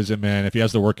athleticism, man, if he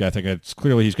has the work ethic, it's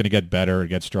clearly he's going to get better and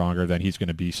get stronger. Then he's going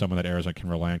to be someone that Arizona can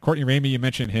rely on. Courtney Ramey, you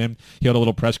mentioned him. He had a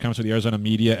little press conference with the Arizona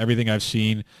media. Everything I've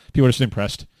seen, people are just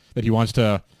impressed that he wants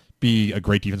to be a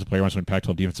great defensive player, wants to win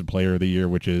Pac-12 Defensive Player of the Year,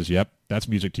 which is, that's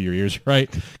music to your ears, right?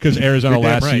 Because Arizona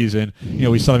last season,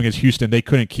 we saw them against Houston. They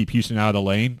couldn't keep Houston out of the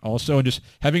lane also, and just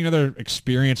having another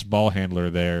experienced ball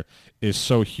handler there is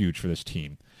so huge for this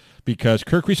team. Because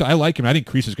Kerr Kriisa, I like him. I think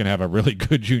Kriisa is going to have a really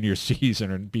good junior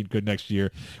season and be good next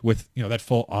year with that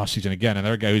full offseason again.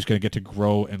 Another guy who's going to get to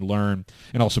grow and learn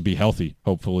and also be healthy,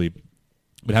 hopefully.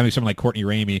 But having someone like Courtney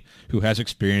Ramey, who has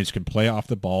experience, can play off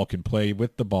the ball, can play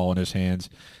with the ball in his hands,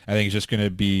 I think is just going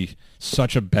to be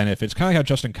such a benefit. It's kind of like how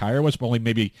Justin Kier was, but only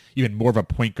maybe even more of a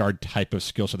point guard type of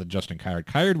skill set than Justin Kier.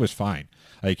 Kier was fine.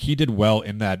 Like, he did well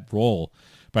in that role.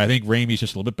 But I think Ramey's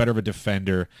just a little bit better of a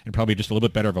defender and probably just a little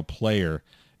bit better of a player.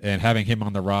 And having him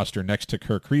on the roster next to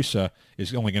Kerr Kriisa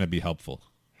is only going to be helpful.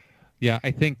 Yeah,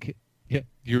 I think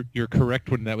you're correct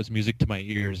when that was music to my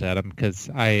ears, Adam, because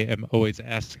I am always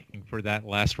asking for that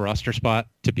last roster spot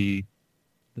to be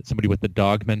somebody with the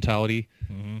dog mentality.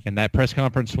 Mm-hmm. And that press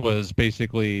conference was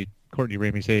basically Courtney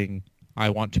Ramey saying, I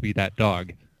want to be that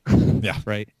dog. Yeah.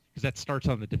 Right? Because that starts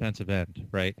on the defensive end,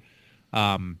 right?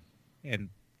 And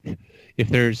if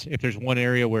there's one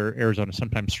area where Arizona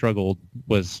sometimes struggled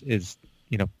is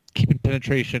keeping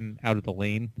penetration out of the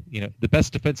lane. The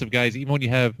best defensive guys, even when you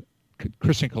have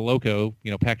Christian Coloco,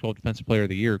 Pac-12 Defensive Player of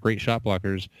the Year, great shot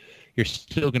blockers, you're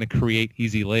still going to create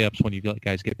easy layups when you let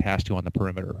guys get past you on the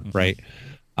perimeter, mm-hmm. right?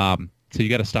 So you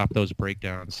got to stop those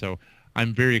breakdowns. So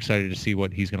I'm very excited to see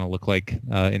what he's going to look like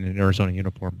in an Arizona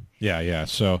uniform. Yeah.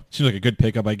 So seems like a good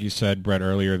pickup, like you said, Brett,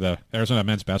 earlier. The Arizona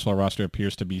men's basketball roster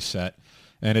appears to be set.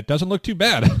 And it doesn't look too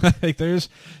bad. Like, there's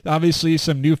obviously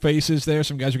some new faces there.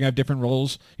 Some guys are going to have different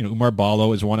roles. Umar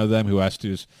Ballo is one of them who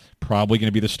is probably going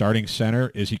to be the starting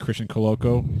center. Is he Christian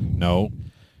Coloco? No.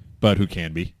 But who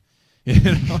can be?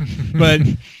 But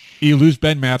you lose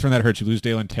Ben Mathurin, that hurts. You lose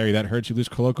Dalen Terry, that hurts. You lose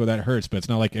Coloco, that hurts. But it's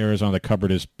not like Arizona, the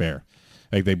cupboard is bare.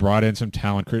 Like, they brought in some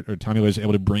talent. Tommy was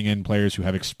able to bring in players who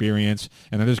have experience.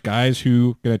 And then there's guys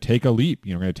who are going to take a leap,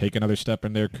 going to take another step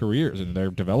in their careers and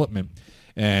their development.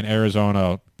 And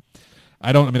Arizona,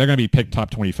 they're going to be picked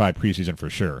top 25 preseason for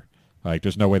sure. Like,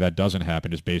 there's no way that doesn't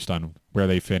happen just based on where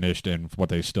they finished and what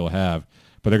they still have.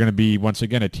 But they're going to be, once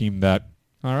again, a team that,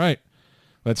 all right,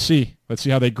 let's see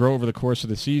how they grow over the course of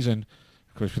the season.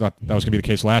 Of course, we thought that was going to be the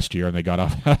case last year, and they got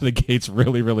off out of the gates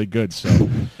really, really good. So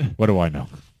what do I know?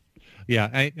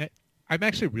 Yeah, I'm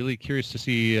actually really curious to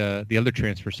see the other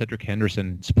transfer, Cedric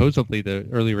Henderson. Supposedly the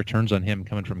early returns on him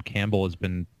coming from Campbell has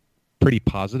been pretty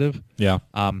positive. Yeah.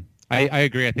 I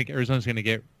agree. I think Arizona's going to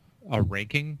get a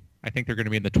ranking. I think they're going to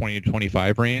be in the 20 to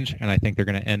 25 range, and I think they're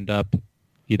going to end up,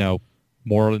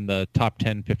 more in the top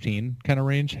 10, 15 kind of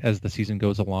range as the season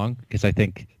goes along, because I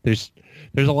think there's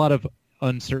a lot of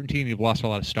uncertainty, and you've lost a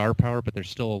lot of star power, but there's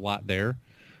still a lot there.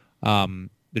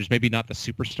 There's maybe not the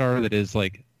superstar that is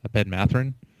like a Ben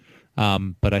Mathurin,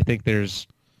 but I think there's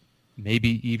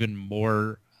maybe even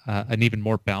more an even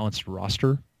more balanced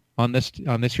roster on this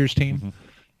year's team.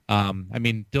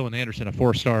 Mm-hmm. Dylan Anderson, a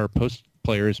 4-star post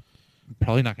player, is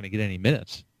probably not going to get any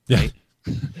minutes. Right?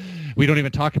 We don't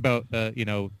even talk about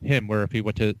him, where if he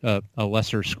went to a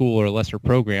lesser school or a lesser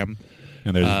program.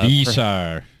 And there's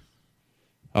Visar.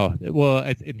 Oh well,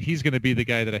 and he's going to be the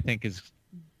guy that I think is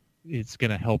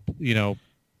going to help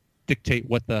dictate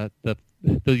what the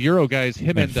Euro guys,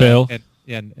 him and Phil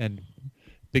and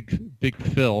Big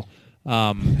Phil.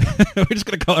 We're just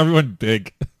going to call everyone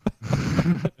Big.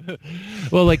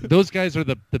 Well, like, those guys are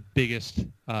the biggest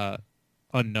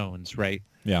unknowns, right?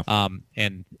 Yeah.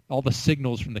 And all the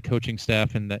signals from the coaching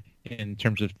staff and in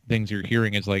terms of things you're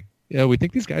hearing is like, we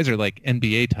think these guys are like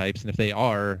NBA types, and if they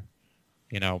are,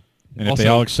 and also, if they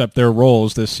all accept their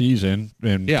roles this season,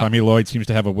 and Tommy Lloyd seems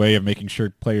to have a way of making sure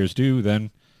players do, then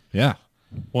yeah.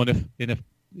 Well, if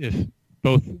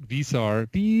both Visar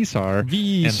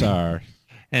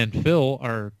and Phil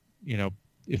are,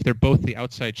 if they're both the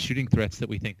outside shooting threats that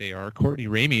we think they are, Courtney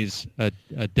Ramey's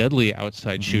a deadly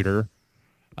outside shooter.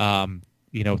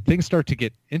 Things start to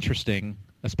get interesting,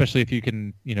 especially if you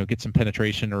can, get some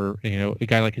penetration, or, a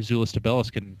guy like Azuolas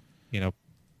Tubelis can,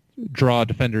 draw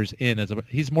defenders in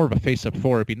he's more of a face-up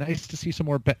forward. It'd be nice to see some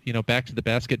more, back to the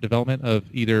basket development of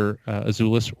either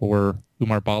Azuolas or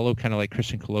Umar Ballo, kind of like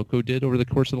Christian Coloco did over the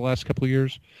course of the last couple of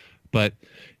years. But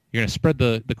you're going to spread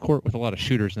the court with a lot of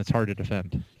shooters, and it's hard to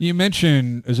defend. You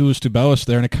mentioned Azuolas Tubelis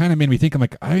there, and it kind of made me think. I'm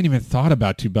like, I haven't even thought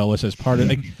about Tubelis as part of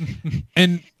like,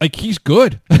 and like he's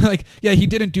good. Like, yeah, he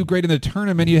didn't do great in the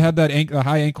tournament. He had that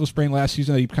high ankle sprain last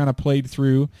season that he kind of played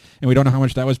through, and we don't know how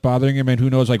much that was bothering him. And who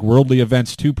knows, like worldly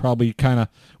events too probably kind of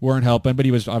weren't helping. But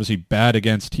he was obviously bad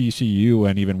against TCU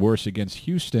and even worse against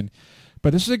Houston.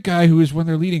 But this is a guy who is one of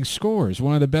their leading scorers,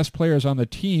 one of the best players on the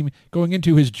team going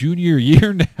into his junior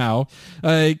year now.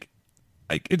 Like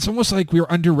it's almost like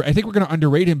I think we're going to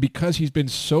underrate him because he's been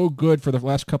so good for the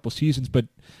last couple seasons, but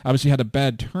obviously had a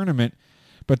bad tournament.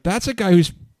 But that's a guy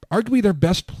who's arguably their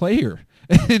best player.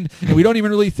 And we don't even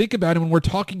really think about him when we're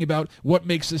talking about what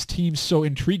makes this team so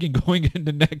intriguing going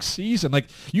into next season. Like,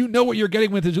 you know what you're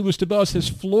getting with Azuolas Tubelis. His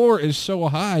floor is so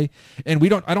high, and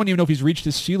I don't even know if he's reached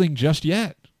his ceiling just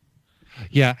yet.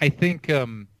 Yeah, I think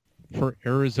for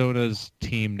Arizona's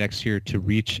team next year to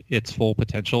reach its full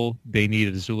potential, they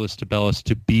need Azuolas Tubelis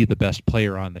to be the best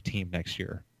player on the team next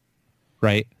year,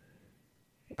 right?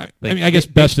 I guess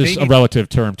best is a relative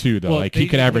term too, though. Well, like he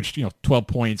could average 12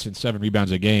 points and 7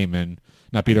 rebounds a game and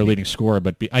not be their leading scorer,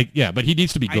 but but he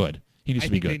needs to be good. He needs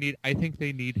to be good. I think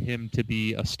they need him to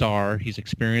be a star. He's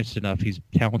experienced enough. He's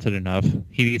talented enough.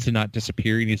 He needs to not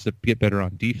disappear. He needs to get better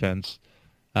on defense.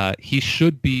 He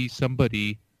should be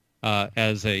somebody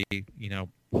as a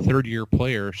third-year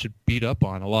player should beat up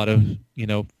on a lot of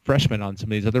freshmen on some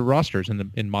of these other rosters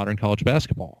in modern college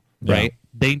basketball. Right? Yeah.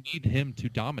 They need him to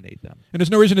dominate them, and there's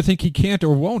no reason to think he can't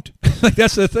or won't. Like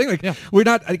that's the thing. Like we're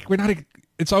not.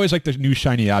 It's always like the new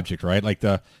shiny object, right? Like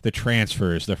the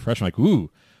transfers, the freshmen. Like, ooh,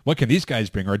 what can these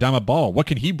guys bring? Or Adama Ball, what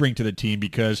can he bring to the team?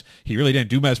 Because he really didn't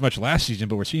do as much last season,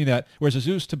 but we're seeing that. Whereas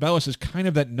Azuolas Tubelis is kind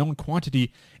of that known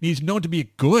quantity, and he's known to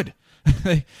be good.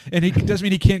 And he doesn't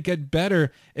mean he can't get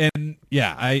better. And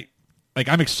yeah,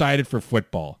 I'm excited for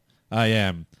football. I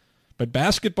am, but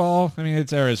basketball. I mean,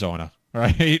 it's Arizona. All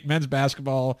right, men's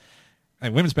basketball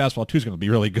and women's basketball too is going to be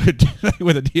really good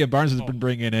with Adia Barnes has been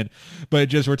bringing in. But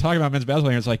just we're talking about men's basketball,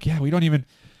 and it's like, yeah, we don't even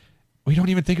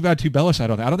think about Tubelis. I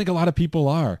don't think a lot of people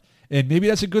are, and maybe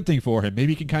that's a good thing for him.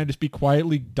 Maybe he can kind of just be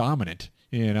quietly dominant.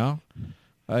 I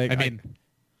mean,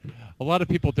 a lot of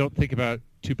people don't think about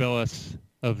Tubelis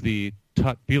of the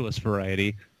Tot Bilas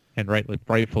variety, and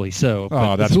rightfully so.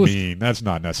 Oh, that's mean. That's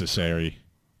not necessary.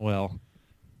 Well.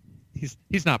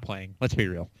 He's not playing. Let's be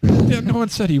real. Yeah, no one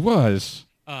said he was.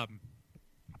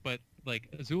 But like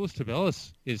Azuolas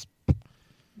Tubelis is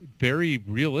very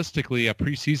realistically a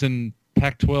preseason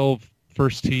Pac-12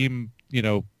 first team,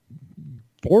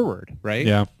 forward, right?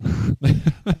 Yeah.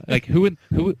 Like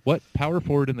what power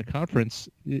forward in the conference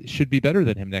should be better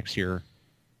than him next year?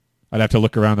 I'd have to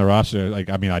look around the roster. I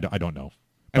don't know,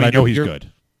 but I know he's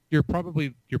good. You're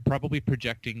probably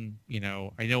projecting,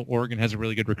 I know Oregon has a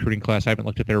really good recruiting class. I haven't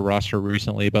looked at their roster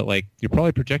recently, but you're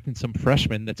probably projecting some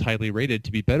freshman that's highly rated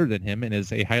to be better than him, and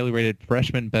is a highly rated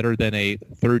freshman better than a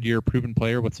third-year proven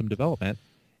player with some development.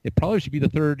 It probably should be the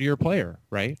third-year player,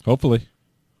 right? Hopefully.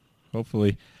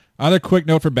 Other quick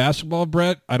note for basketball,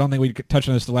 Brett. I don't think we touched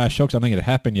on this the last show because I don't think it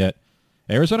happened yet.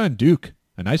 Arizona and Duke,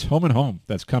 a nice home and home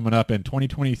that's coming up in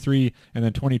 2023 and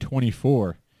then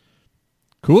 2024.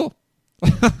 Cool.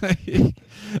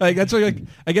 I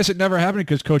guess it never happened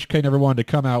because Coach K never wanted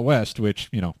to come out west,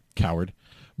 which coward.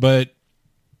 But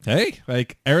hey,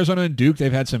 Arizona and Duke,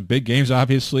 they've had some big games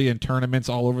obviously in tournaments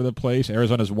all over the place.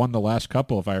 Arizona's won the last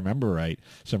couple, if I remember right.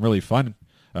 Some really fun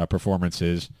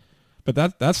performances, but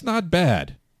that's not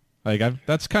bad.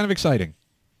 That's kind of exciting.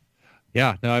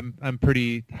 Yeah, no, I'm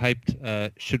pretty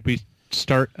hyped. Should we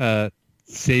start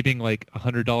saving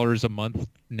 $100 a month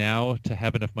now to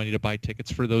have enough money to buy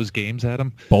tickets for those games,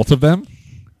 Adam? Both of them?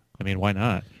 I mean, why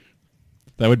not?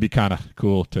 That would be kind of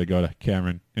cool to go to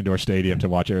Cameron Indoor Stadium to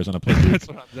watch Arizona play.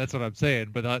 That's what I'm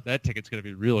saying. But that ticket's going to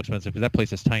be real expensive because that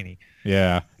place is tiny.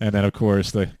 Yeah, and then of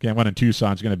course the game one in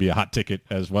Tucson is going to be a hot ticket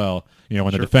as well.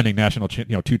 When the defending national,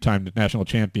 two-time national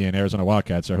champion Arizona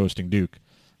Wildcats are hosting Duke,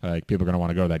 people are going to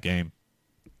want to go to that game.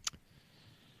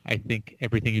 I think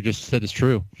everything you just said is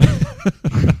true.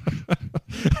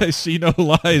 I see no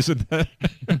lies in that.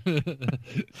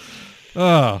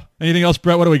 Anything else,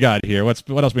 Brett? What do we got here? What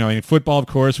else? Football, of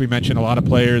course. We mentioned a lot of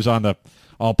players on the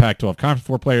All Pac-12 Conference.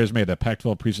 4 players made the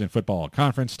Pac-12 preseason football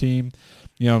conference team.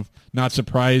 Not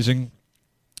surprising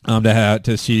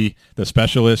to see the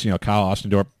specialists. Kyle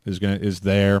Ostendorp is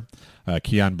there.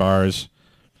 Keon Bars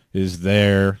is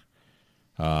there.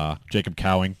 Jacob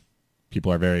Cowing.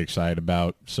 People are very excited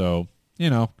about. So,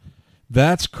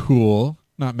 that's cool.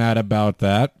 Not mad about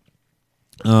that.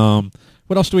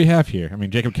 What else do we have here?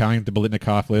 Jacob Cowing, the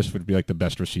Biletnikoff list would be the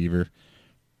best receiver.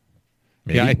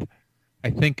 Maybe. Yeah, I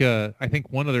think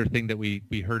one other thing that we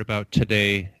heard about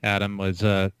today, Adam, was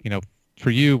for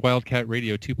you, Wildcat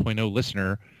Radio 2.0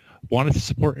 listener, wanted to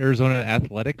support Arizona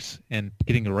athletics and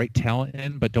getting the right talent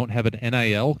in, but don't have an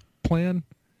NIL plan.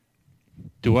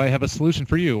 Do I have a solution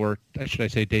for you, or should I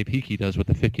say Dave Hickey does with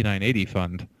the 5980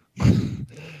 fund?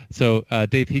 So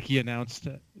Dave Hickey announced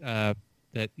that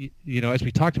as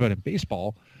we talked about in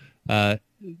baseball,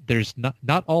 there's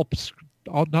not all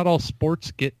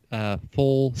sports get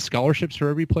full scholarships for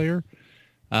every player.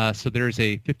 So there's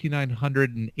a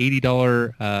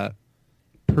 $5,980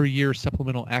 per year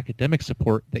supplemental academic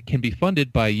support that can be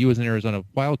funded by you as an Arizona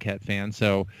Wildcat fan.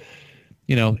 So,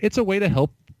 it's a way to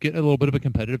help get a little bit of a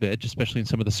competitive edge, especially in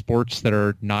some of the sports that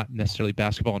are not necessarily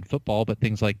basketball and football, but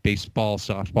things like baseball,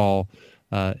 softball,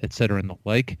 et cetera, and the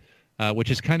like, which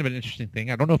is kind of an interesting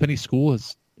thing. I don't know if any school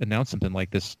has announced something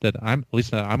like this that I'm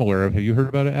aware of. Have you heard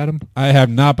about it, Adam? I have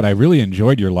not, but I really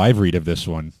enjoyed your live read of this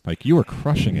one. Like, you were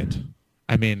crushing it.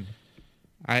 I mean,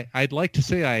 I'd like to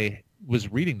say I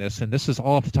was reading this, and this is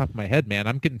all off the top of my head, man.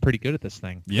 I'm getting pretty good at this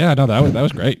thing. Yeah, no, that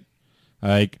was great.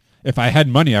 Like, if I had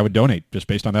money, I would donate just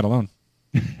based on that alone.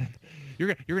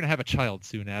 You're gonna have a child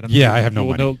soon, Adam. Yeah, I have no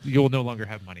money. You'll no longer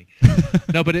have money.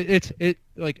 No, but it's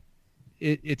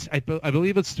I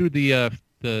believe it's through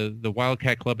the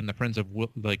Wildcat Club and the Friends of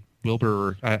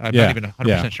Wilbur. I'm not even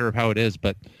 100% sure of how it is,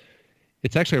 but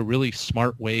it's actually a really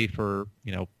smart way for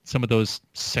some of those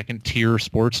second tier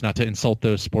sports, not to insult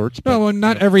those sports. But, no, well,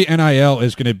 not every NIL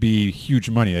is going to be huge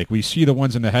money. Like, we see the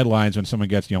ones in the headlines when someone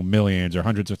gets millions or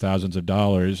hundreds of thousands of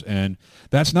dollars, and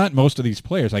that's not most of these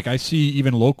players. Like, I see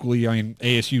even locally,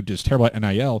 ASU does terrible at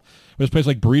NIL. There's places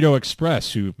like Burrito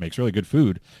Express, who makes really good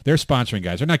food. They're sponsoring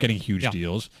guys. They're not getting huge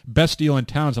deals. Best deal in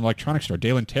town is an electronics store.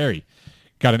 Dale and Terry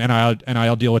got an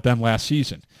NIL deal with them last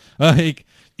season.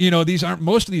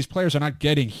 Most of these players are not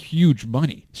getting huge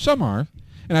money. Some are.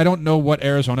 And I don't know what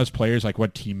Arizona's players, like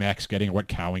what T-Mac's getting or what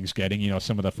Cowing's getting,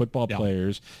 some of the football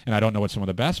players. And I don't know what some of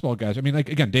the basketball guys. I mean, like,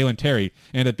 again, Dalen Terry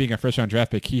ended up being a first-round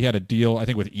draft pick. He had a deal, I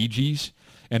think, with EG's.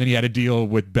 And then he had a deal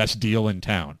with Best Deal in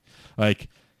Town. Like,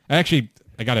 I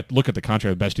got to look at the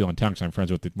contract with Best Deal in Town because I'm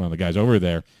friends with one of the guys over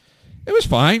there. It was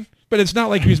fine. But it's not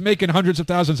like he was making hundreds of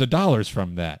thousands of dollars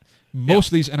from that. Most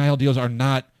of these NIL deals are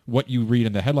not what you read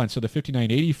in the headlines. So the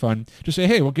 5980 fund, just say,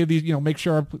 hey, we'll give these, make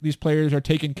sure these players are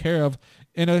taken care of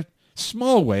in a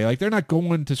small way. Like, they're not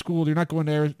going to school. They're not going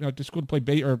to school to play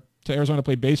to Arizona to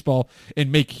play baseball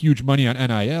and make huge money on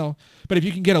NIL. But if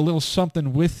you can get a little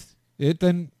something with it,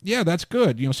 then yeah, that's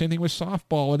good. Same thing with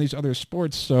softball and these other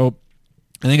sports. So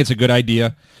I think it's a good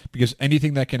idea because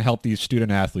anything that can help these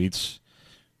student athletes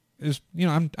is,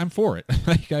 I'm for it.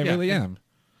 Like, I really am.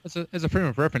 As a frame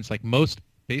of reference, like most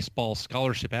baseball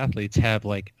scholarship athletes have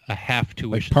like a half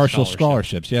tuition, like partial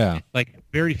scholarships. Yeah, like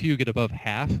very few get above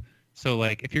half. So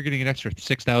like if you're getting an extra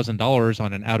 $6,000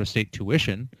 on an out-of-state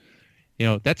tuition,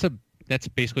 that's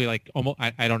basically like almost.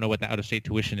 I don't know what the out-of-state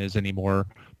tuition is anymore,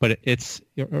 but it's,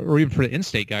 or even for the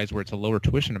in-state guys where it's a lower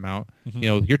tuition amount.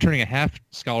 Mm-hmm. You're turning a half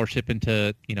scholarship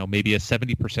into maybe a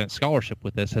 70% scholarship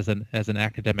with this as an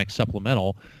academic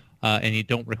supplemental. And you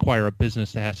don't require a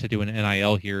business that has to do an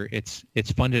NIL here. It's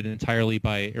funded entirely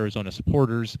by Arizona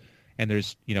supporters, and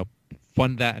there's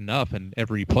fund that enough, and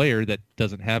every player that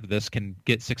doesn't have this can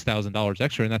get $6,000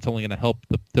 extra, and that's only going to help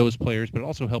those players, but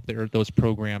also help those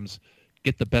programs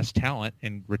get the best talent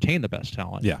and retain the best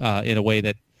talent in a way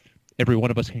that every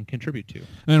one of us can contribute to.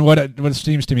 And what it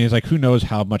seems to me is like, who knows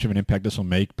how much of an impact this will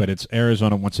make, but it's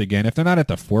Arizona once again. If they're not at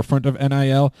the forefront of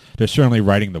NIL, they're certainly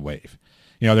riding the wave.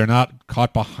 They're not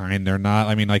caught behind. They're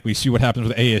not, like we see what happens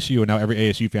with ASU, and now every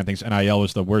ASU fan thinks NIL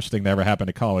is the worst thing that ever happened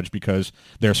to college because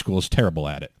their school is terrible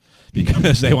at it.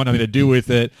 Because they want nothing to do with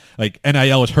it. Like,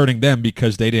 NIL is hurting them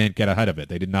because they didn't get ahead of it.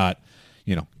 They did not,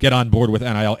 get on board with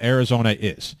NIL. Arizona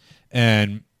is.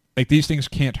 And, like, these things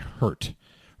can't hurt,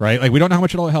 right? Like, we don't know how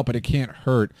much it'll help, but it can't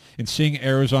hurt. And seeing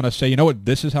Arizona say, you know what,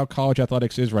 this is how college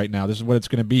athletics is right now. This is what it's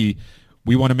going to be.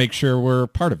 We want to make sure we're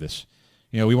part of this.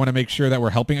 We want to make sure that we're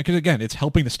helping, because again, it's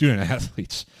helping the student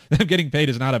athletes. Them getting paid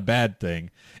is not a bad thing.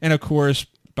 And of course,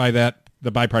 by that,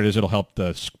 the byproduct is it'll help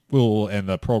the school and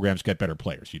the programs get better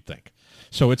players, you'd think.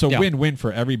 So it's a win-win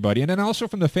for everybody. And then also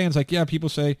from the fans, like, people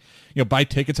say, buy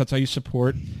tickets, that's how you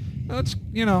support. Well, it's,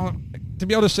 to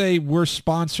be able to say we're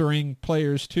sponsoring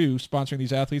players too, sponsoring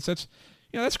these athletes, that's,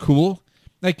 that's cool.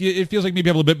 Like, it feels like maybe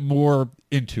a little bit more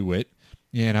into it,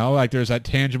 like there's that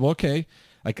tangible, okay,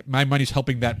 like, my money's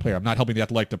helping that player. I'm not helping the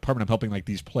athletic department. I'm helping, like,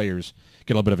 these players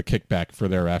get a little bit of a kickback for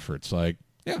their efforts. Like,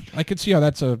 yeah, I can see how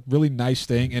that's a really nice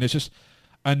thing. And it's just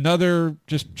another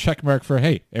check mark for,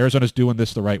 hey, Arizona's doing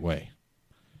this the right way.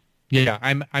 Yeah,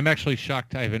 I'm actually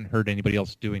shocked I haven't heard anybody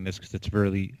else doing this because it's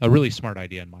a really smart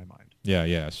idea in my mind.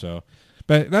 Yeah. So,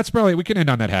 but that's probably, we can end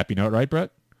on that happy note, right,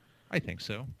 Brett? I think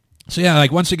so. So yeah,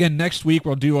 like once again, next week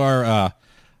we'll do our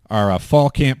fall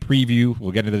camp preview.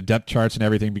 We'll get into the depth charts and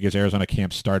everything because Arizona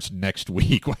camp starts next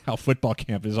week. Wow, football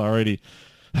camp is already,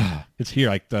 it's here.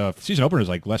 Like the season opener is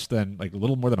like a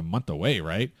little more than a month away,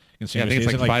 right? I think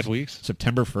it's like 5 weeks.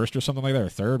 September 1st or something like that, or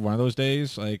 3rd, one of those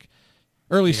days, like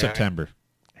early September.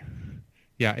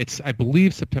 Yeah, it's, I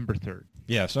believe, September 3rd.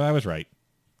 Yeah, so I was right.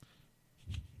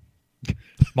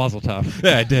 Mazel tov.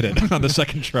 Yeah, I did it on the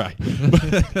second try.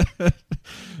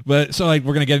 But so like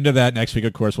we're going to get into that next week.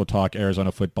 Of course, we'll talk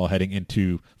Arizona football heading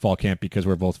into fall camp because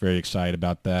we're both very excited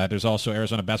about that. There's also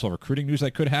Arizona basketball recruiting news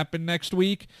that could happen next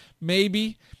week,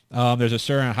 maybe. There's a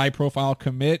certain high-profile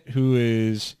commit who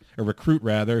is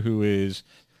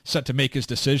set to make his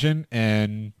decision,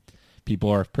 and people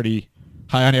are pretty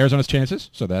high on Arizona's chances.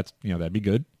 So that's that'd be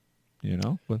good.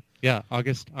 But yeah,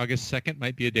 August 2nd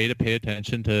might be a day to pay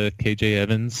attention to KJ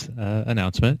Evans'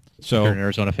 announcement. So if you're an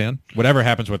Arizona fan. Whatever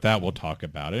happens with that, we'll talk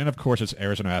about it. And of course, it's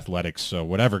Arizona Athletics, so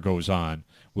whatever goes on,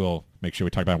 we'll make sure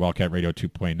we talk about Wildcat Radio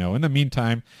 2.0. In the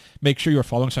meantime, make sure you're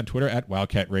following us on Twitter at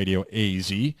Wildcat Radio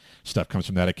AZ. Stuff comes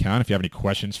from that account. If you have any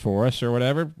questions for us or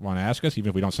whatever, want to ask us, even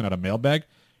if we don't send out a mailbag,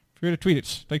 feel free to tweet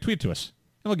it. Tweet it to us,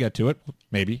 and we'll get to it.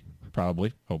 Maybe,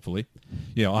 probably, hopefully,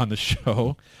 on the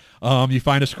show. You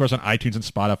find us, of course, on iTunes and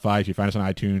Spotify. If you find us on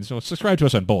iTunes, subscribe to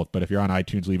us on both. But if you're on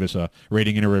iTunes, leave us a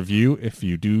rating and a review. If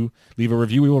you do leave a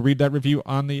review, we will read that review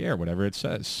on the air, whatever it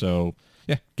says. So,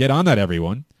 yeah, get on that,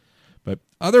 everyone. But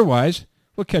otherwise,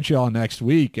 we'll catch you all next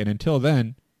week. And until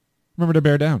then, remember to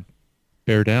bear down.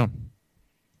 Bear down.